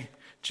say,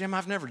 Jim,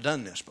 I've never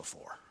done this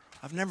before.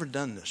 I've never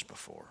done this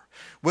before.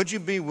 Would you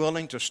be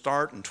willing to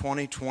start in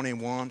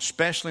 2021,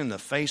 especially in the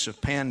face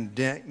of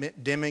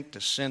pandemic,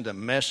 to send a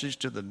message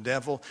to the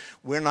devil?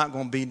 We're not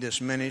going to be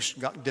diminished.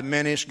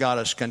 God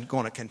is going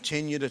to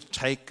continue to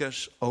take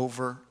us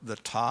over the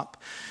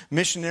top.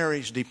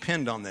 Missionaries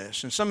depend on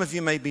this. And some of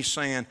you may be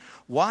saying,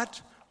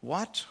 what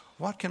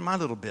can my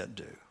little bit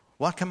do?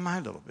 What can my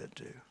little bit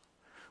do?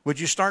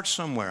 Would you start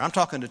somewhere? I'm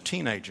talking to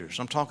teenagers.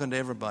 I'm talking to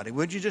everybody.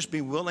 Would you just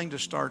be willing to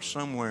start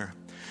somewhere?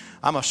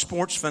 I'm a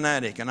sports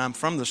fanatic, and I'm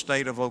from the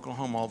state of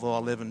Oklahoma, although I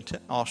live in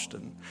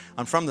Austin.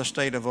 I'm from the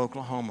state of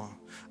Oklahoma.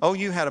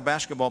 OU had a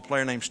basketball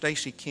player named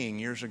Stacey King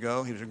years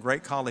ago. He was a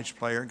great college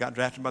player, got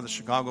drafted by the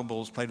Chicago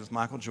Bulls, played with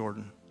Michael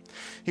Jordan.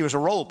 He was a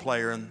role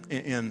player in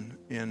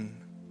the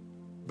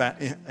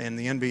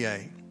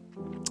NBA.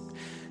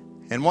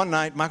 And one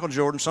night, Michael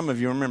Jordan, some of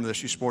you remember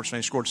this, you sports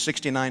fans, scored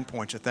 69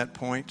 points at that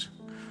point.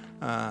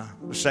 The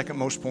second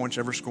most points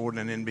ever scored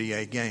in an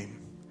NBA game.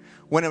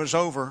 When it was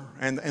over,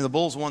 and the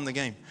Bulls won the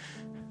game,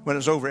 when it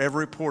was over,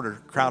 every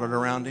reporter crowded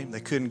around him. They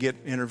couldn't get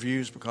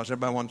interviews because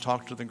everybody wanted to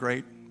talk to the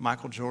great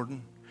Michael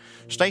Jordan.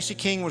 Stacey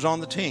King was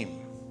on the team.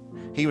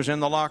 He was in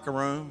the locker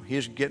room. He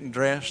was getting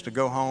dressed to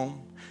go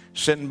home,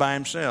 sitting by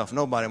himself.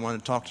 Nobody wanted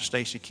to talk to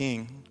Stacey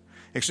King,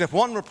 except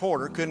one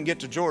reporter couldn't get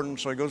to Jordan,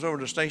 so he goes over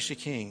to Stacey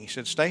King. He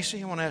said,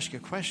 Stacey, I want to ask you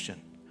a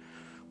question.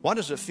 What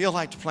does it feel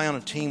like to play on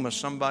a team with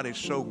somebody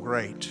so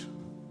great?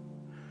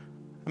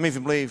 How many of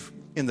you believe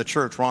in the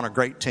church we're on a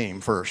great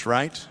team first,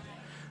 right?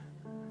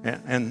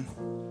 And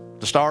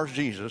the star is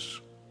Jesus.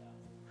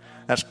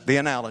 That's the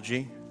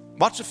analogy.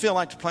 What's it feel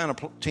like to play on a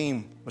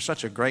team with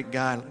such a great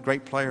guy,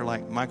 great player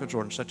like Michael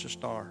Jordan, such a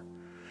star?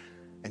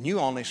 And you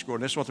only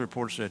scored, this is what the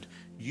reporter said,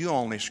 you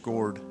only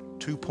scored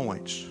 2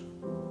 points.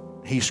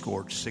 He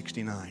scored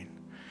 69.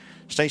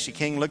 Stacey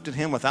King looked at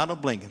him without a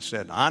blink and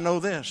said, I know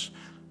this.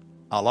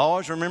 I'll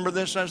always remember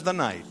this as the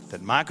night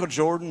that Michael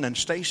Jordan and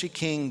Stacey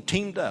King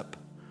teamed up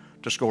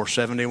to score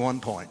 71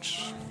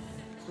 points.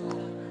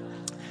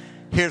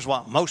 Here's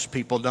what most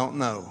people don't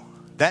know.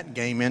 That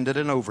game ended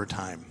in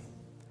overtime.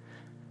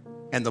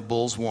 And the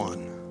Bulls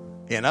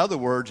won. In other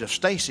words, if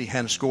Stacey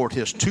hadn't scored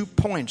his 2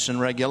 points in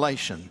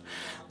regulation,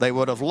 they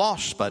would have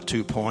lost by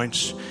 2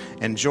 points,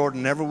 and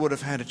Jordan never would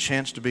have had a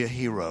chance to be a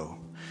hero.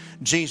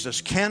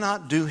 Jesus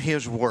cannot do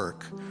His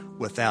work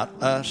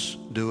without us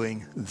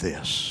doing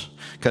this.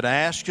 Could I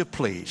ask you,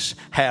 please,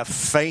 have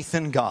faith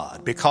in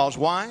God? Because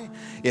why?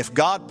 If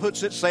God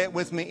puts it, say it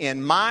with me,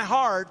 in my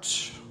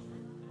heart.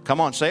 Come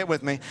on, say it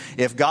with me.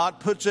 If God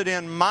puts it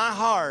in my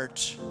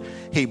heart,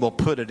 He will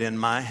put it in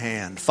my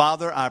hand.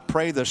 Father, I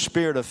pray the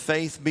spirit of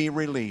faith be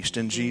released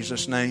in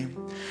Jesus' name.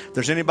 If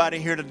there's anybody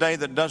here today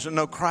that doesn't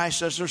know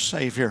Christ as their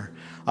Savior,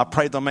 I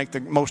pray they'll make the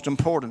most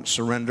important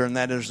surrender, and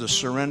that is the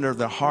surrender of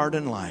their heart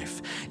and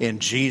life. In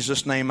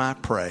Jesus' name I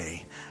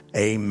pray.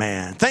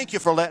 Amen. Thank you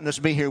for letting us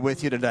be here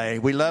with you today.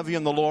 We love you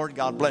in the Lord.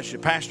 God bless you.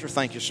 Pastor,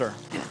 thank you, sir.